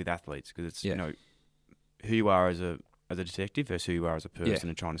with athletes because it's who you are as a detective versus who you are as a person,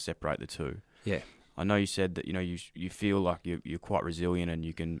 and trying to separate the two. Yeah, I know you said that you feel like you're quite resilient and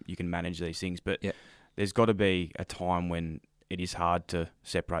you can manage these things, but there's got to be a time when it is hard to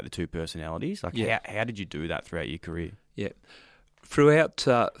separate the two personalities. Like, how did you do that throughout your career? Yeah, throughout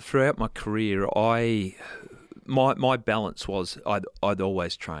my career, my balance was I'd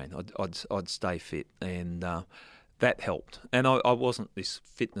always train. I'd stay fit, and that helped. And I wasn't this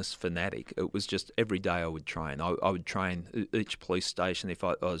fitness fanatic. It was just every day I would train. I would train each police station. If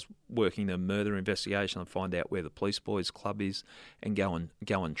I was working a murder investigation, I'd find out where the police boys club is and go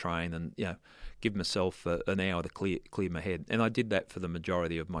and train, and give myself an hour to clear my head. And I did that for the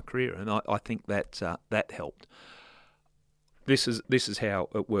majority of my career, and I think that helped. This is how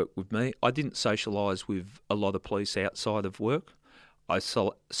it worked with me. I didn't socialise with a lot of police outside of work. I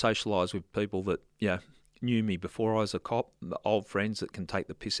socialised with people that knew me before I was a cop, old friends that can take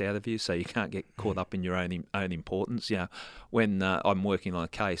the piss out of you, so you can't get caught up in your own importance. When I'm working on a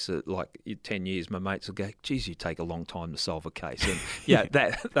case, like 10 years, my mates will go, "Geez, you take a long time to solve a case," and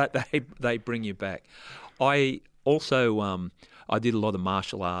that they bring you back. I also I did a lot of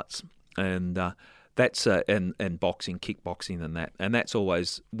martial arts, and that's and boxing, kickboxing, and that's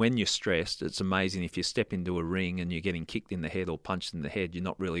always, when you're stressed, it's amazing if you step into a ring and you're getting kicked in the head or punched in the head, you're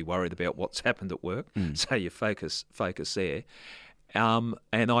not really worried about what's happened at work, so you focus there. And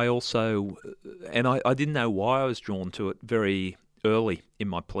I also, I didn't know why I was drawn to it very early in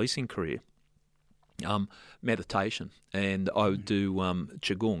my policing career. meditation, and I would do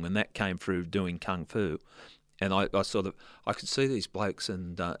qigong, and that came through doing kung fu. And I could see these blokes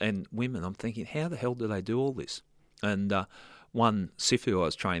and women. I'm thinking, how the hell do they do all this? And one sifu I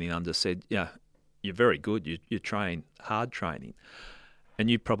was training under said, "Yeah, you're very good. You train hard training." And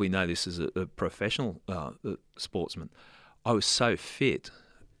you probably know this as a professional sportsman. I was so fit.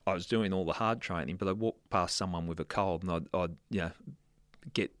 I was doing all the hard training, but I'd walk past someone with a cold, and I'd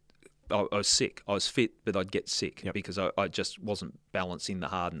get. I was sick. I was fit, but I'd get sick because I just wasn't balancing the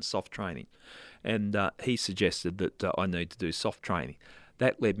hard and soft training. And he suggested that I need to do soft training.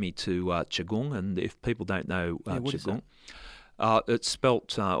 That led me to qigong. And if people don't know qigong, it's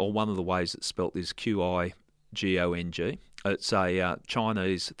spelt, or one of the ways it's spelt is Qigong. It's a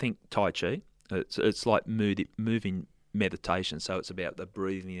Chinese, think Tai Chi. It's like moving meditation. So it's about the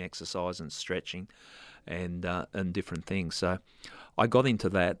breathing exercise and stretching and different things. So I got into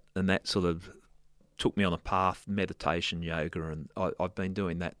that, and that sort of took me on a path, meditation, yoga, and I've been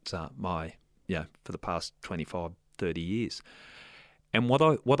doing that for the past 25, 30 years. And what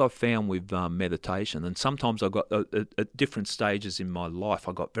I found with meditation, and sometimes I got at different stages in my life,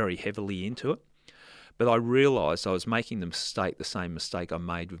 I got very heavily into it. But I realised I was making the same mistake I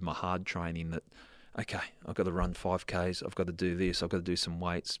made with my hard training, that, okay, I've got to run 5Ks, I've got to do this, I've got to do some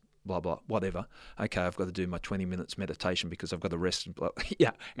weights, blah, blah, whatever. Okay, I've got to do my 20 minutes meditation because I've got to rest. And blah.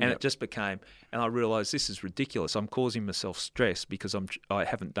 It just became, and I realised this is ridiculous. I'm causing myself stress because I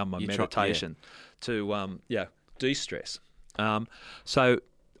haven't done my meditation to de-stress. So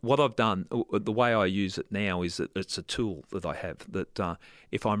what I've done, the way I use it now, is that it's a tool that I have, that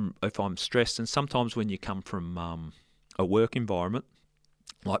if I'm stressed, and sometimes when you come from a work environment,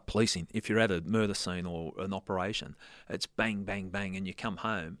 like policing, if you're at a murder scene or an operation, it's bang, bang, bang, and you come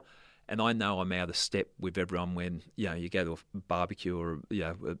home, and I know I'm out of step with everyone when you go to a barbecue or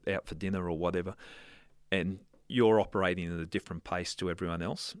out for dinner or whatever, and you're operating at a different pace to everyone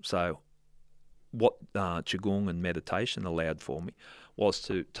else. So what qigong and meditation allowed for me was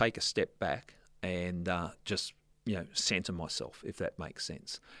to take a step back and just centre myself, if that makes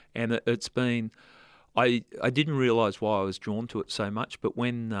sense. And it's been. I didn't realise why I was drawn to it so much, but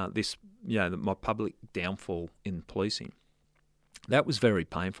when my public downfall in policing, that was very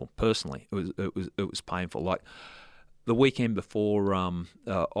painful. Personally, it was painful. Like the weekend before,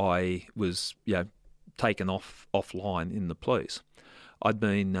 I was taken offline in the police. I'd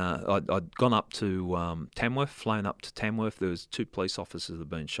gone up to Tamworth, flown up to Tamworth. There was 2 police officers that had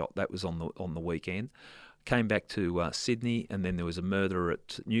been shot. That was on the weekend. Came back to Sydney, and then there was a murder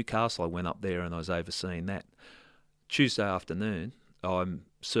at Newcastle. I went up there and I was overseeing that. Tuesday afternoon, I'm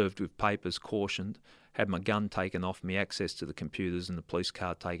served with papers, cautioned, had my gun taken off me, access to the computers and the police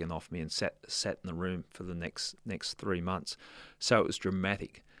car taken off me, and sat in the room for the next 3 months. So it was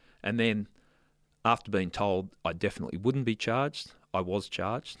dramatic. And then after being told I definitely wouldn't be charged, I was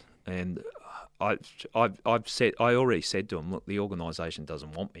charged. And I already said to them, look, the organisation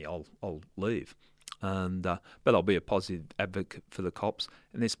doesn't want me, I'll leave. But I'll be a positive advocate for the cops,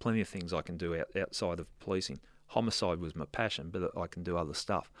 and there's plenty of things I can do outside of policing. Homicide was my passion, but I can do other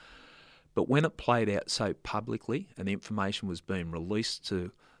stuff. But when it played out so publicly and the information was being released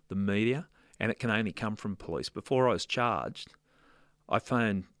to the media, and it can only come from police, before I was charged, I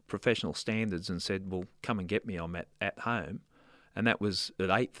phoned professional standards and said, well, come and get me, I'm at home. And that was at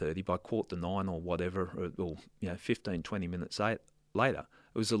 8:30, by 8:45 or whatever, or 15, 20 minutes later.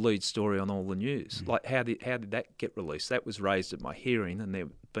 It was the lead story on all the news. Like, how did that get released? That was raised at my hearing, and there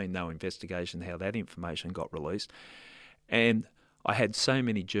had been no investigation how that information got released. And I had so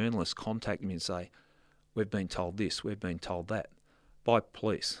many journalists contact me and say, we've been told this, we've been told that, by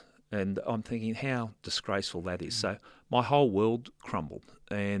police. And I'm thinking how disgraceful that is. So my whole world crumbled.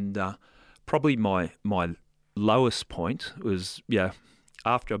 And probably my lowest point was,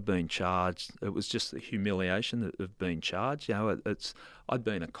 after I'd been charged, it was just the humiliation of being charged. I'd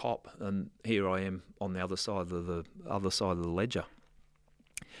been a cop, and here I am on the other side of the ledger,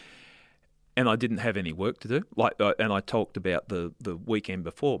 and I didn't have any work to do. And I talked about the weekend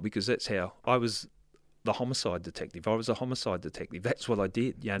before, because that's how I was the homicide detective. I was a homicide detective. That's what I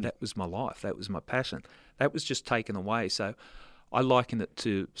did. That was my life. That was my passion. That was just taken away. So I liken it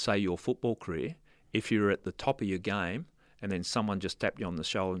to, say, your football career. If you're at the top of your game, and then someone just tapped you on the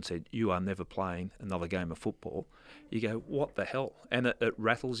shoulder and said, you are never playing another game of football, you go, what the hell? And it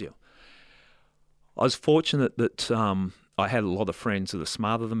rattles you. I was fortunate that I had a lot of friends that are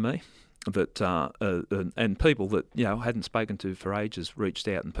smarter than me, and people that I hadn't spoken to for ages reached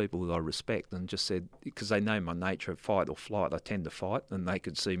out, and people that I respect, and just said, because they know my nature of fight or flight, I tend to fight, and they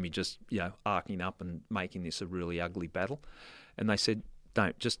could see me just arcing up and making this a really ugly battle. And they said,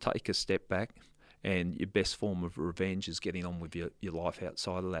 don't, just take a step back and your best form of revenge is getting on with your life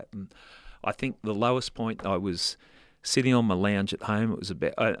outside of that. And I think the lowest point, I was sitting on my lounge at home. It was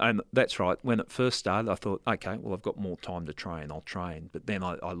about, and that's right. When it first started, I thought, okay, well, I've got more time to train. I'll train. But then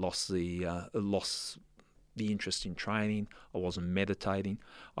I lost the interest in training. I wasn't meditating.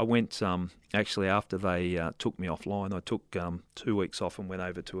 I went actually after they took me offline. I took 2 weeks off and went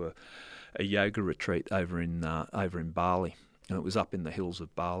over to a yoga retreat over in Bali, and it was up in the hills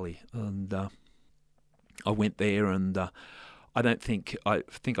of Bali. And I went there, and I think I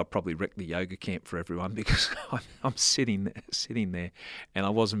probably wrecked the yoga camp for everyone, because I'm sitting there, and I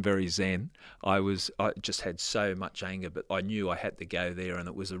wasn't very zen. I just had so much anger, but I knew I had to go there, and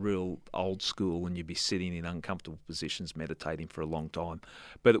it was a real old school, and you'd be sitting in uncomfortable positions, meditating for a long time.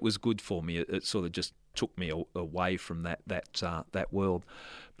 But it was good for me. It sort of just took me away from that world.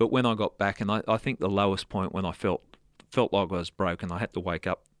 But when I got back, and I think the lowest point when I felt like I was broken, I had to wake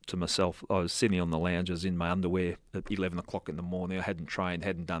up to myself. I was sitting on the lounge, I was in my underwear at 11 o'clock in the morning. I hadn't trained,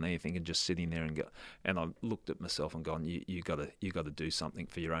 hadn't done anything, and just sitting there and I looked at myself and gone, you got to do something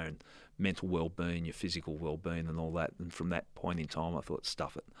for your own mental well-being, your physical well-being, and all that. And from that point in time, I thought,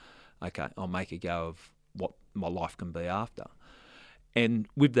 stuff it. Okay, I'll make a go of what my life can be after. And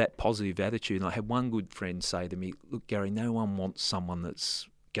with that positive attitude, I had one good friend say to me, look, Gary, no one wants someone that's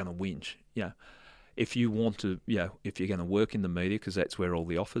going to whinge. If you want to, if you're going to work in the media, because that's where all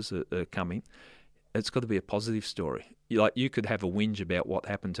the offers are coming, it's got to be a positive story. You could have a whinge about what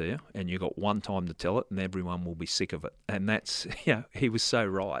happened to you, and you got one time to tell it, and everyone will be sick of it. And that's, he was so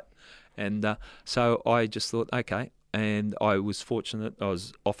right. And so I just thought, okay. And I was fortunate. I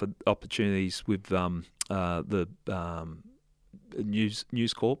was offered opportunities with the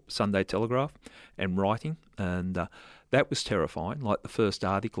News Corp, Sunday Telegraph, and writing, and that was terrifying. Like the first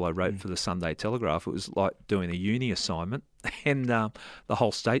article I wrote for the Sunday Telegraph, it was like doing a uni assignment, and the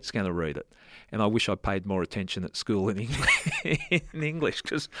whole state's going to read it. And I wish I paid more attention at school in English,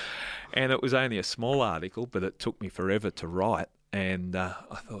 and it was only a small article, but it took me forever to write. And I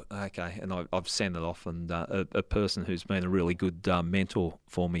thought, okay, and I've sent it off, and a person who's been a really good mentor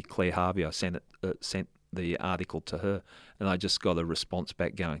for me, Claire Harvey, I sent the article to her, and I just got a response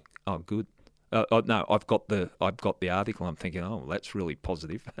back going, oh, good. No, I've got the article. I'm thinking, oh, well, that's really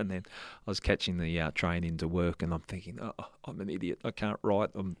positive. And then I was catching the train into work, and I'm thinking, oh, I'm an idiot. I can't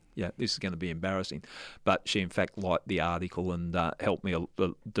write. This is going to be embarrassing. But she, in fact, liked the article and helped me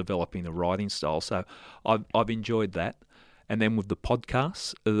developing a writing style. So I've enjoyed that. And then with the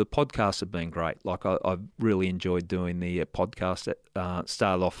podcasts have been great. Like I've really enjoyed doing the podcast. That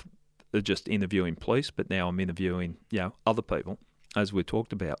started off just interviewing police, but now I'm interviewing other people, as we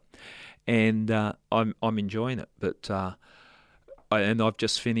talked about. And I'm enjoying it, but I've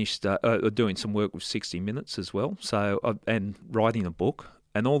just finished doing some work with 60 Minutes as well. So and writing a book,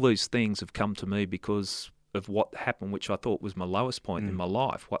 and all these things have come to me because of what happened, which I thought was my lowest point in my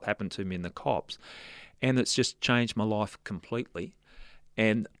life. What happened to me in the cops, and it's just changed my life completely.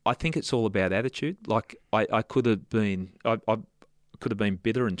 And I think it's all about attitude. Like I could have been, I could have been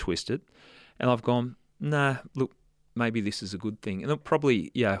bitter and twisted, and I've gone, nah, look, maybe this is a good thing. And it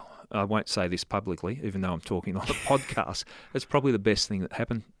probably, I won't say this publicly, even though I'm talking on a podcast. It's probably the best thing that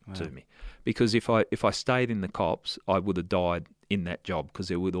happened to me, because if I stayed in the cops, I would have died in that job, because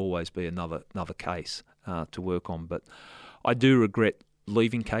there would always be another case to work on. But I do regret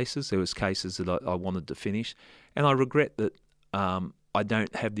leaving cases. There was cases that I wanted to finish, and I regret that I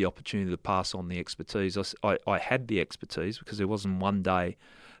don't have the opportunity to pass on the expertise. I had the expertise, because there wasn't one day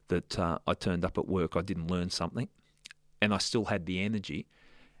that I turned up at work I didn't learn something, and I still had the energy.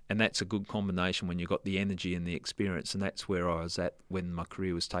 And that's a good combination when you've got the energy and the experience, and that's where I was at when my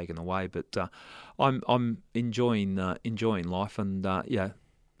career was taken away. But I'm enjoying life, and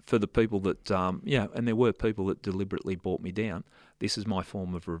for the people that and there were people that deliberately brought me down. This is my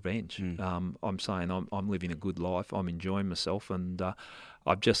form of revenge. I'm saying I'm living a good life. I'm enjoying myself, and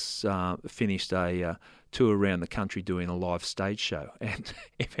I've just finished a tour around the country doing a live stage show. And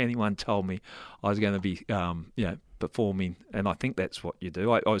if anyone told me I was going to be performing, and I think that's what you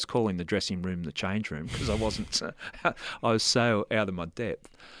do. I was calling the dressing room the change room, because I wasn't. I was so out of my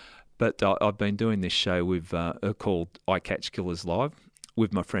depth. But I've been doing this show with called I Catch Killers Live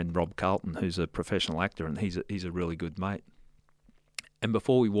with my friend Rob Carlton, who's a professional actor, and he's a really good mate. And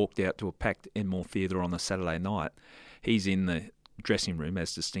before we walked out to a packed Enmore Theatre on a Saturday night, he's in the dressing room,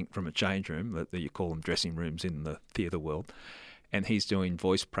 as distinct from a change room, that you call them dressing rooms in the theatre world. and he's doing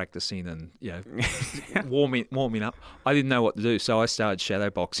voice practicing and warming up. I didn't know what to do, so I started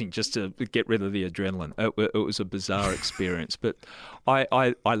shadowboxing just to get rid of the adrenaline. It was a bizarre experience, but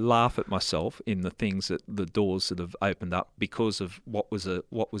I laugh at myself in the things that the doors that have opened up because of what was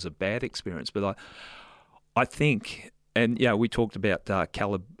a bad experience. But I think. And we talked about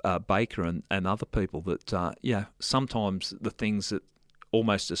Caleb Baker and other people that sometimes the things that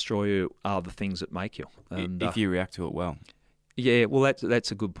almost destroy you are the things that make you. And, if you react to it well. Yeah, well,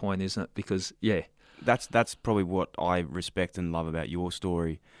 that's a good point, isn't it? Because that's probably what I respect and love about your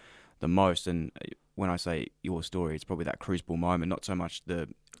story the most. And when I say your story, it's probably that crucible moment, not so much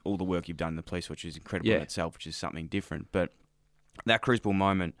all the work you've done in the police, which is incredible in itself, which is something different, but that crucible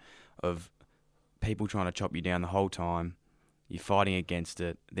moment of people trying to chop you down the whole time, you're fighting against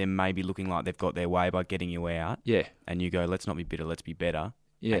it, them maybe looking like they've got their way by getting you out. Yeah. And you go, let's not be bitter, let's be better.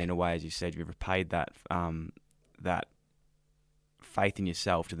 Yeah. And in a way, as you said, you've repaid that faith in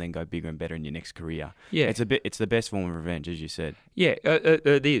yourself to then go bigger and better in your next career. Yeah. It's the best form of revenge, as you said. Yeah,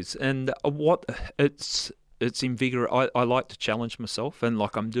 it is. And it's invigorating. I like to challenge myself, and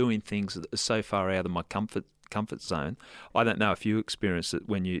like I'm doing things that are so far out of my comfort zone. I don't know if you experience it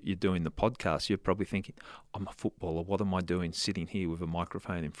when you're doing the podcast. You're probably thinking, I'm a footballer. What am I doing sitting here with a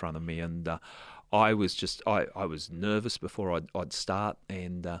microphone in front of me? And I was nervous before I'd start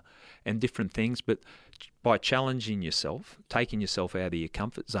and different things. But by challenging yourself, taking yourself out of your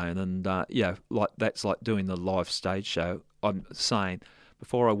comfort zone, and like that's like doing the live stage show. I'm saying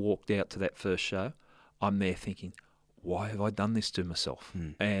before I walked out to that first show, I'm there thinking, why have I done this to myself?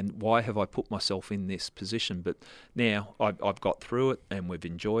 And why have I put myself in this position? But now I've got through it, and we've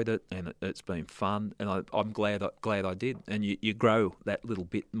enjoyed it, and it's been fun, and I'm glad I did. And you grow that little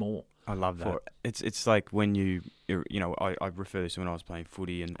bit more. I love that. It's like when I refer this to when I was playing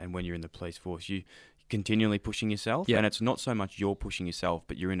footy, and when you're in the police force, you continually pushing yourself, and it's not so much you're pushing yourself,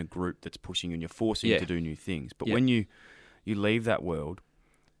 but you're in a group that's pushing you and you're forcing you to do new things. But when you leave that world,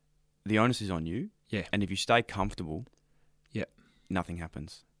 the onus is on you. Yeah. And if you stay comfortable, nothing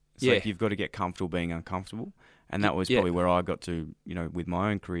happens. It's like you've got to get comfortable being uncomfortable. And that was probably where I got to, with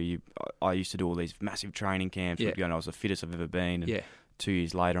my own career. I used to do all these massive training camps. And I was the fittest I've ever been. And 2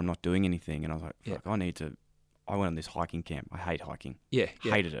 years later, I'm not doing anything. And I was like, fuck, I went on this hiking camp. I hate hiking.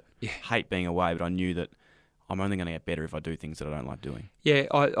 Hated it. Yeah. Hate being away, but I knew that I'm only going to get better if I do things that I don't like doing. Yeah,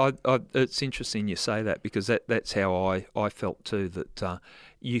 it's interesting you say that, because that's how I felt too, that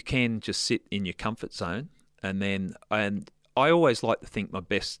you can just sit in your comfort zone, and I always like to think my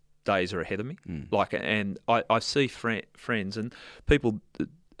best days are ahead of me. And I see friends and people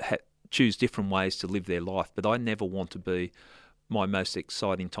choose different ways to live their life, but I never want to be. My most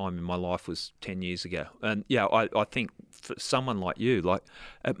exciting time in my life was 10 years ago. And I think for someone like you, like,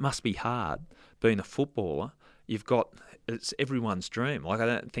 it must be hard being a footballer. It's everyone's dream. Like, I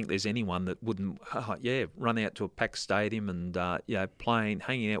don't think there's anyone that wouldn't, run out to a packed stadium and,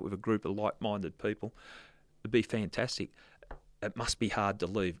 hanging out with a group of like-minded people. It'd be fantastic. It must be hard to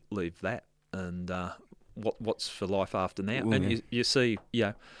leave that. And what's for life after now? Well, and you see,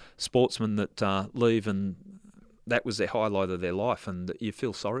 sportsmen that leave, and that was their highlight of their life, and you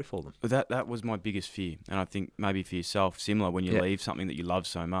feel sorry for them. That was my biggest fear. And I think maybe for yourself, similar, when you leave something that you love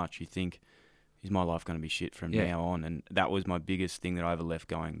so much, you think, is my life going to be shit from now on? And that was my biggest thing that I ever left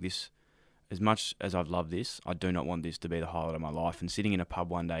going, this, as much as I've loved this, I do not want this to be the highlight of my life. And sitting in a pub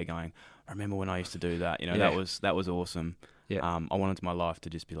one day going, I remember when I used to do that, that was awesome. Yeah. I wanted my life to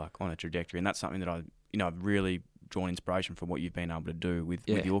just be like on a trajectory. And that's something that I've really drawn inspiration from what you've been able to do with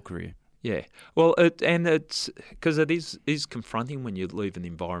your career. Yeah, well, it's because it is confronting when you leave an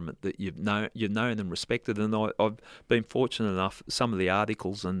environment that you've known and respected. And I've been fortunate enough, some of the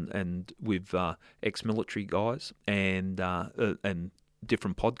articles and with ex-military guys and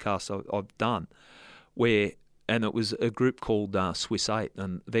different podcasts I've done, and it was a group called Swiss 8,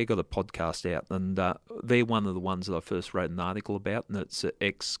 and they got a podcast out, and they're one of the ones that I first wrote an article about, and it's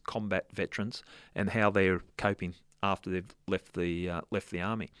ex-combat veterans and how they're coping after they've left the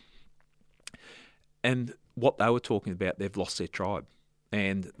army. And what they were talking about, they've lost their tribe.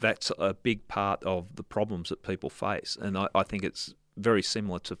 And that's a big part of the problems that people face. And I think it's very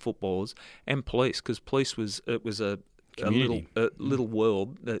similar to footballers and police, because police was a little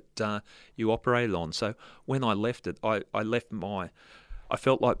world that you operated on. So when I left it, I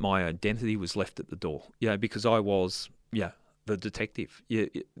felt like my identity was left at the door. Because I was the detective.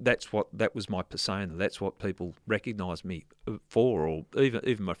 That was my persona. That's what people recognised me for, or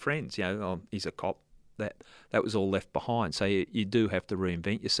even my friends. He's a cop. That was all left behind. So you do have to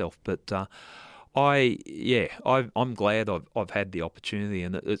reinvent yourself. But I'm glad I've had the opportunity,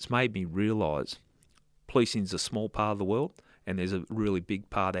 and it's made me realise policing's a small part of the world, and there's a really big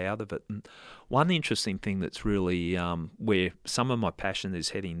part out of it. And one interesting thing that's really where some of my passion is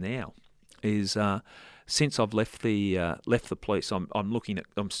heading now is since I've left the police,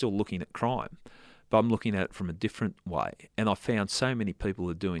 I'm still looking at crime, but I'm looking at it from a different way. And I found so many people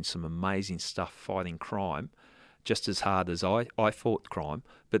are doing some amazing stuff fighting crime, just as hard as I fought crime,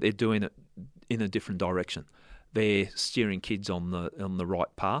 but they're doing it in a different direction. They're steering kids on the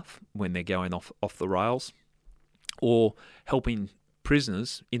right path when they're going off the rails, or helping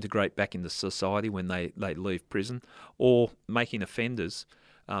prisoners integrate back into society when they leave prison, or making offenders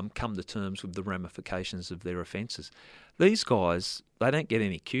come to terms with the ramifications of their offences. These guys, they don't get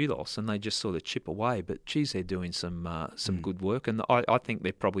any kudos and they just sort of chip away, but geez, they're doing some good work, and I think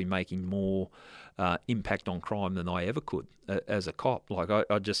they're probably making more impact on crime than I ever could as a cop. Like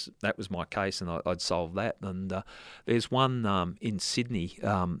that was my case, and I'd solve that. And there's one in Sydney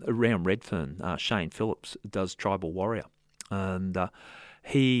around Redfern. Shane Phillips does Tribal Warrior, and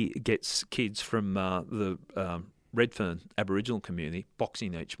he gets kids from the Redfern Aboriginal community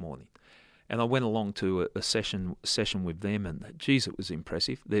boxing each morning. And I went along to a session with them, and geez, it was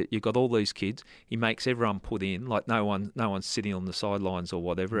impressive. You've got all these kids. He makes everyone put in, like no one's sitting on the sidelines or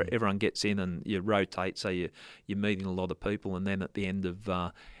whatever. Everyone gets in, and you rotate, so you're meeting a lot of people. And then at the end of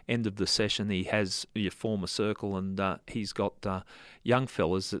the session, you form a circle, and he's got young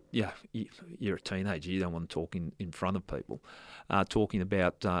fellas that you're a teenager, you don't want to talk in front of people, talking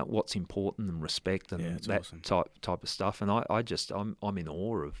about what's important and respect and that awesome. type of stuff. And I'm in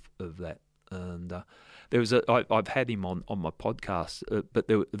awe of that. And I've had him on my podcast,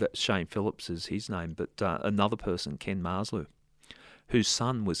 but Shane Phillips is his name, but another person, Ken Marslew, whose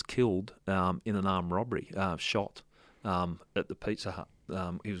son was killed in an armed robbery, shot at the Pizza Hut.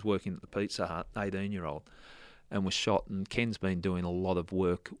 He was working at the Pizza Hut, 18-year-old, and was shot. And Ken's been doing a lot of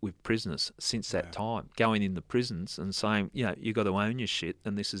work with prisoners since that time, going into prisons and saying, you got to own your shit,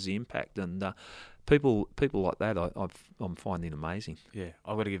 and this is the impact. And people like that, I'm finding amazing. Yeah,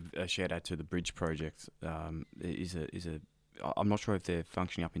 I've got to give a shout out to the Bridge Project. I'm not sure if they're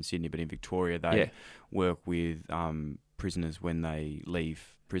functioning up in Sydney, but in Victoria they work with prisoners when they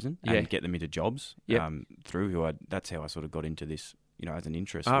leave prison and get them into jobs. That's how I sort of got into this, as an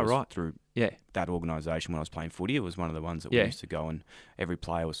interest. Through that organisation when I was playing footy. It was one of the ones that we used to go, and every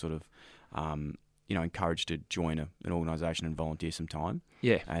player was sort of encouraged to join an organisation and volunteer some time.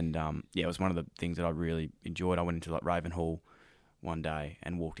 Yeah. And it was one of the things that I really enjoyed. I went into like Ravenhall one day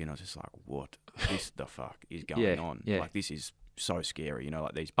and walked in. I was just like, what the fuck is going on? Yeah. Like, this is so scary,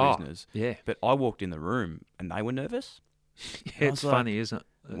 like these prisoners. But I walked in the room and they were nervous. It's funny, isn't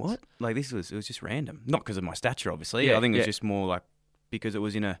it? What? Like, it was just random. Not because of my stature, obviously. I think it was just more like because it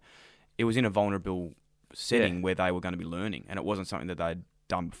was in a vulnerable setting where they were going to be learning, and it wasn't something that they'd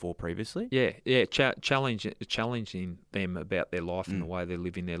done before previously. Challenging them about their life and the way they're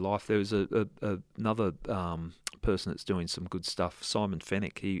living their life. There was another person that's doing some good stuff, Simon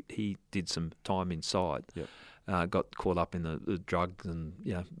Fennick. He did some time inside, got caught up in the drugs and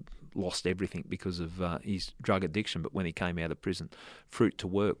lost everything because of his drug addiction. But when he came out of prison, Fruit to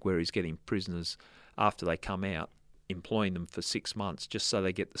Work, where he's getting prisoners after they come out, employing them for 6 months just so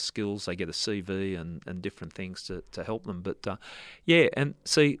they get the skills, they get a CV and different things to help them. But and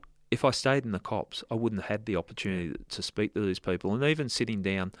see, if I stayed in the cops, I wouldn't have had the opportunity to speak to these people. And even sitting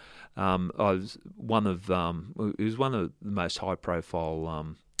down, I was one of the most high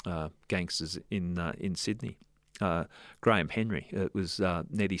profile gangsters in Sydney. Graham Henry. It was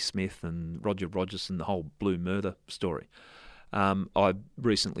Neddy Smith and Roger Rogerson, the whole Blue Murder story. I've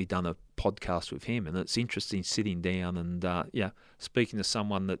recently done a podcast with him, and it's interesting sitting down and speaking to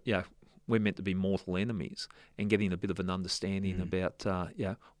someone that we're meant to be mortal enemies, and getting a bit of an understanding about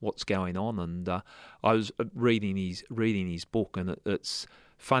what's going on. And I was reading his book, and it's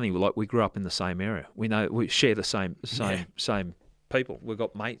funny. Like, we grew up in the same area. We know we share the same people. We've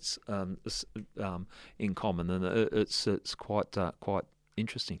got mates in common, and it's quite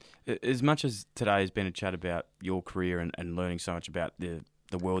interesting. As much as today has been a chat about your career and learning so much about the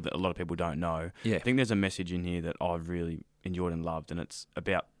world that a lot of people don't know, I think there's a message in here that I've really enjoyed and loved, and it's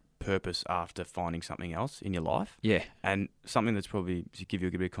about purpose after finding something else in your life. Yeah. And something that's probably, to give you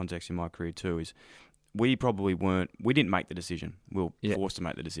a bit of context in my career too, is we didn't make the decision. We were forced to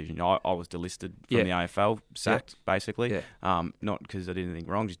make the decision. I was delisted from the AFL, sacked basically. Yeah. Not because I did anything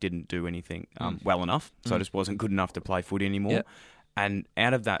wrong, just didn't do anything well enough. So I just wasn't good enough to play footy anymore. Yeah. And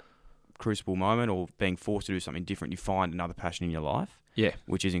out of that crucible moment, or being forced to do something different, you find another passion in your life,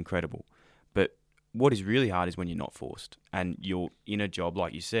 which is incredible. But what is really hard is when you're not forced and you're in a job,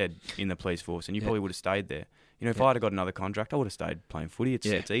 like you said, in the police force, and you probably would have stayed there. If I had got another contract, I would have stayed playing footy.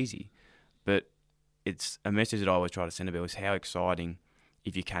 It's easy. But it's a message that I always try to send about is how exciting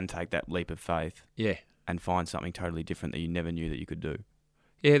if you can take that leap of faith Yeah. and find something totally different that you never knew that you could do.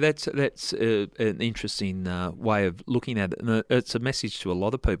 Yeah, that's an interesting way of looking at it, and it's a message to a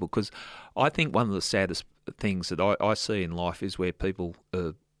lot of people, because I think one of the saddest things that I see in life is where people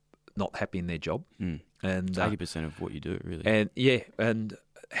are not happy in their job. And It's 80% of what you do, really. And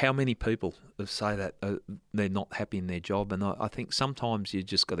how many people say that they're not happy in their job, and I think sometimes you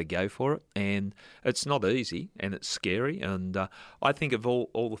just got to go for it, and it's not easy, and it's scary, and I think of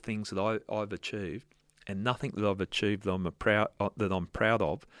all the things that I've achieved, and nothing that I've achieved that I'm proud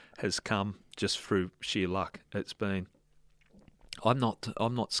of has come just through sheer luck. It's been, I'm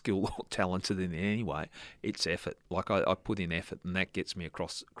not skilled or talented in any way. It's effort. Like I put in effort, and that gets me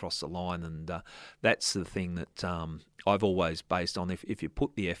across the line, and that's the thing that I've always based on. If you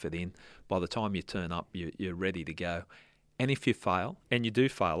put the effort in, by the time you turn up, you're ready to go. And if you fail, and you do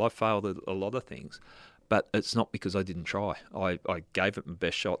fail, I failed at a lot of things, but it's not because I didn't try. I gave it my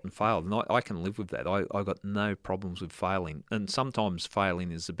best shot and failed, and I can live with that. I got no problems with failing, and sometimes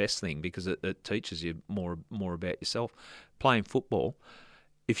failing is the best thing because it teaches you more about yourself. Playing football,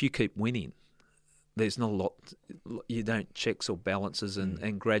 if you keep winning, there's not a lot. You don't checks or balances,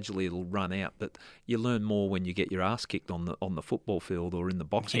 and gradually it'll run out. But you learn more when you get your ass kicked on the football field or in the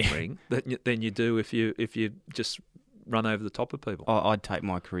boxing ring than you do if you just run over the top of people. I'd take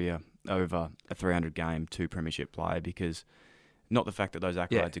my career over a 300 game 2 premiership player, because not the fact that those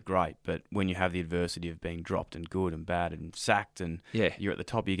accolades are great, but when you have the adversity of being dropped and good and bad and sacked, and you're at the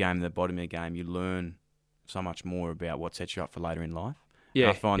top of your game and the bottom of your game, you learn so much more about what sets you up for later in life. And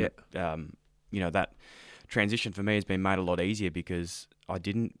I find that that transition for me has been made a lot easier because I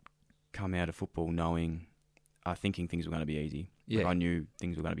didn't come out of football thinking things were going to be easy. Like I knew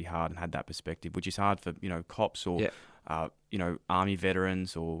things were going to be hard and had that perspective, which is hard for cops or army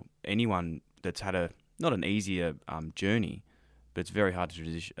veterans or anyone that's had not an easier journey, but it's very hard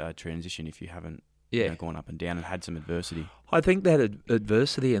to transition if you haven't gone up and down and had some adversity. I think that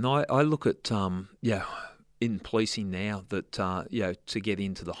adversity, and I look at in policing now that to get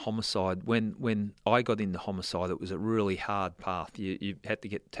into the homicide. When I got into homicide, it was a really hard path. You had to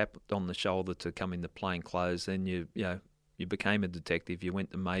get tapped on the shoulder to come into plain clothes. Then you became a detective. You went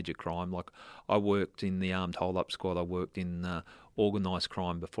to major crime. Like I worked in the armed hold-up squad. I worked in organised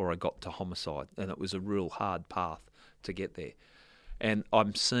crime before I got to homicide, and it was a real hard path to get there. And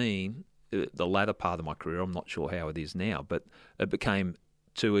I'm seeing the latter part of my career. I'm not sure how it is now, but it became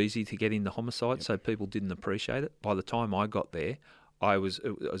too easy to get into homicide, so people didn't appreciate it. By the time I got there, it was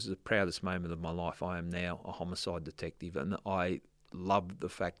the proudest moment of my life. I am now a homicide detective, and I love the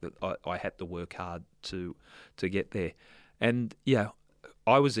fact that I had to work hard to get there. And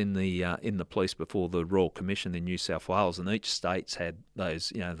I was in the police before the Royal Commission in New South Wales, and each state's had those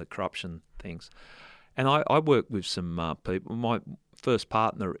the corruption things. And I worked with some people. My first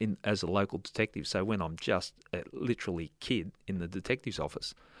partner as a local detective, so when I'm just a literally kid in the detective's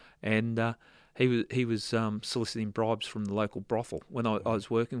office, and he was soliciting bribes from the local brothel when I was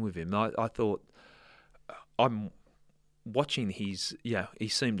working with him. I thought, I'm watching his, he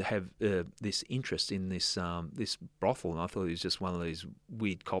seemed to have this interest in this brothel, and I thought he was just one of these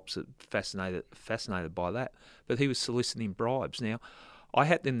weird cops that fascinated by that. But he was soliciting bribes. Now, I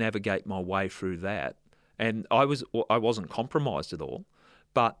had to navigate my way through that, and I wasn't compromised at all.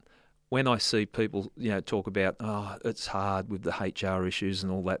 But when I see people, talk about, it's hard with the HR issues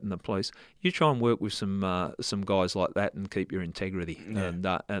and all that in the police, you try and work with some guys like that and keep your integrity,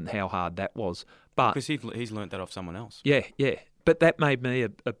 and how hard that was. But because he's learnt that off someone else. Yeah. But that made me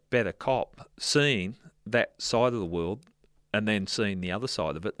a better cop, seeing that side of the world and then seeing the other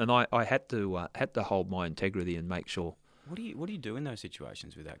side of it. And I had to hold my integrity and make sure. What do you do in those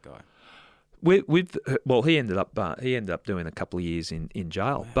situations with that guy? He ended up doing a couple of years in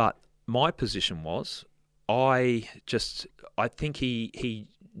jail. Wow. But my position was, I think he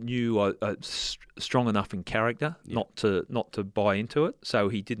knew a strong enough in character not to buy into it, so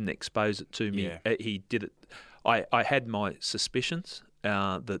he didn't expose it to me. He did it. I had my suspicions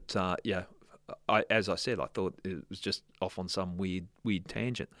that as I said, I thought it was just off on some weird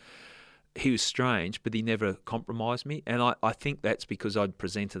tangent. He was strange, but he never compromised me, and I think that's because I'd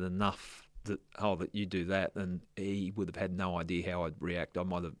presented enough that you do that, and he would have had no idea how I'd react. I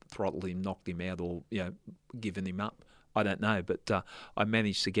might have throttled him, knocked him out, or given him up. I don't know, but I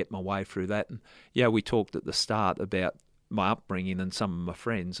managed to get my way through that. And we talked at the start about my upbringing and some of my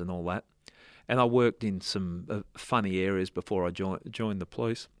friends and all that. And I worked in some funny areas before I joined the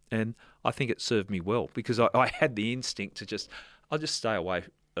police, and I think it served me well because I had the instinct to I'll just stay away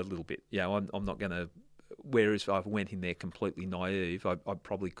a little bit. I'm not going to whereas if I went in there completely naive, I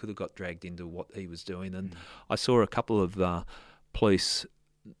probably could have got dragged into what he was doing. And I saw a couple of police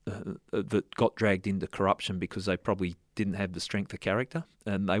that got dragged into corruption because they probably didn't have the strength of character,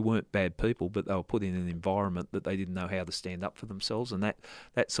 and they weren't bad people, but they were put in an environment that they didn't know how to stand up for themselves, and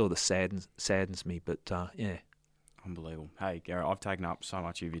that sort of saddens me. But yeah. Unbelievable. Hey, Garrett, I've taken up so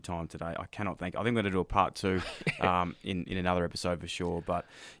much of your time today. I cannot thank. I think we're going to do a part 2 in another episode for sure. But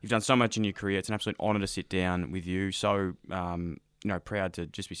you've done so much in your career. It's an absolute honour to sit down with you. So, proud to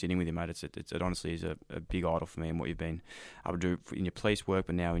just be sitting with you, mate. It honestly is a big idol for me and what you've been able to do in your police work,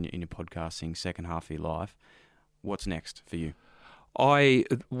 but now in your podcasting second half of your life. What's next for you?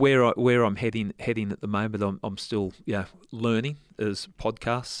 Where I'm heading at the moment, I'm still learning as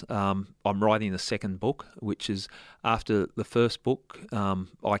podcasts. I'm writing a second book, which is after the first book,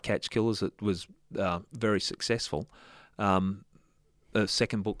 I Catch Killers. It was very successful. The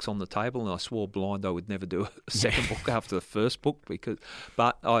second book's on the table, and I swore blind I would never do a second book after the first book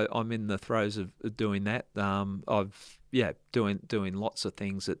but I'm in the throes of doing that. Doing lots of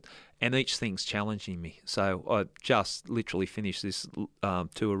things and each thing's challenging me. So I just literally finished this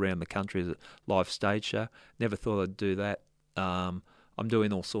tour around the country as a live stage show. Never thought I'd do that. I'm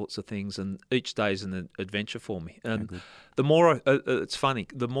doing all sorts of things, and each day's an adventure for me. And the more it's funny,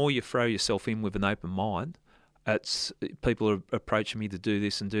 the more you throw yourself in with an open mind, people are approaching me to do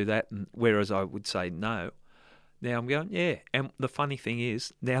this and do that, and whereas I would say no, now I'm going And the funny thing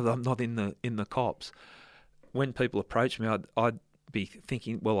is, now that I'm not in the cops, when people approach me, I'd be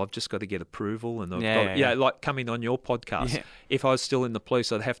thinking, well, I've just got to get approval, and like coming on your podcast. Yeah. If I was still in the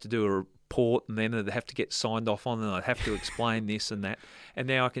police, I'd have to do a report, and then it'd have to get signed off on, and I'd have to explain this and that. And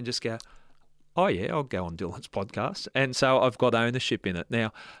now I can just go, oh yeah, I'll go on Dylan's podcast, and so I've got ownership in it.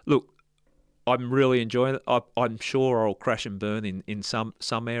 Now, look, I'm really enjoying it. I'm sure I'll crash and burn in some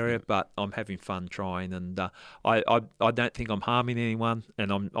area, but I'm having fun trying, and I don't think I'm harming anyone,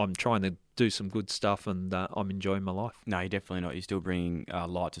 and I'm trying to do some good stuff, and I'm enjoying my life. No, you're definitely not. You're still bringing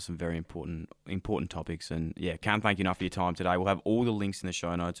light to some very important topics, and can't thank you enough for your time today. We'll have all the links in the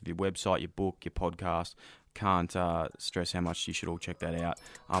show notes of your website, your book, your podcast. Can't stress how much you should all check that out.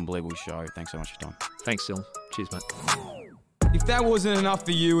 Unbelievable show. Thanks so much for your time. Thanks, Dylan. Cheers, mate. If that wasn't enough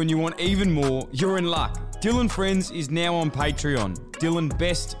for you and you want even more, you're in luck. Dylan Friends is now on Patreon. Dylan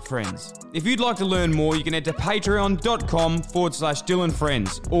Best Friends. If you'd like to learn more, you can head to patreon.com/Dylan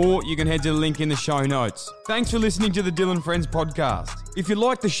Friends, or you can head to the link in the show notes. Thanks for listening to the Dylan Friends podcast. If you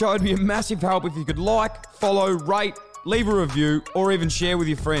like the show, it'd be a massive help if you could like, follow, rate, leave a review, or even share with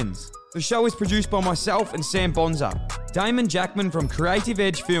your friends. The show is produced by myself and Sam Bonza. Damon Jackman from Creative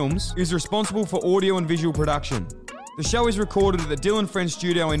Edge Films is responsible for audio and visual production. The show is recorded at the Dylan Friends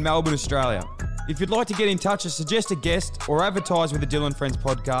studio in Melbourne, Australia. If you'd like to get in touch or suggest a guest or advertise with the Dylan Friends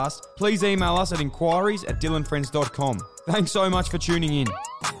podcast, please email us at inquiries@dylanfriends.com. Thanks so much for tuning in.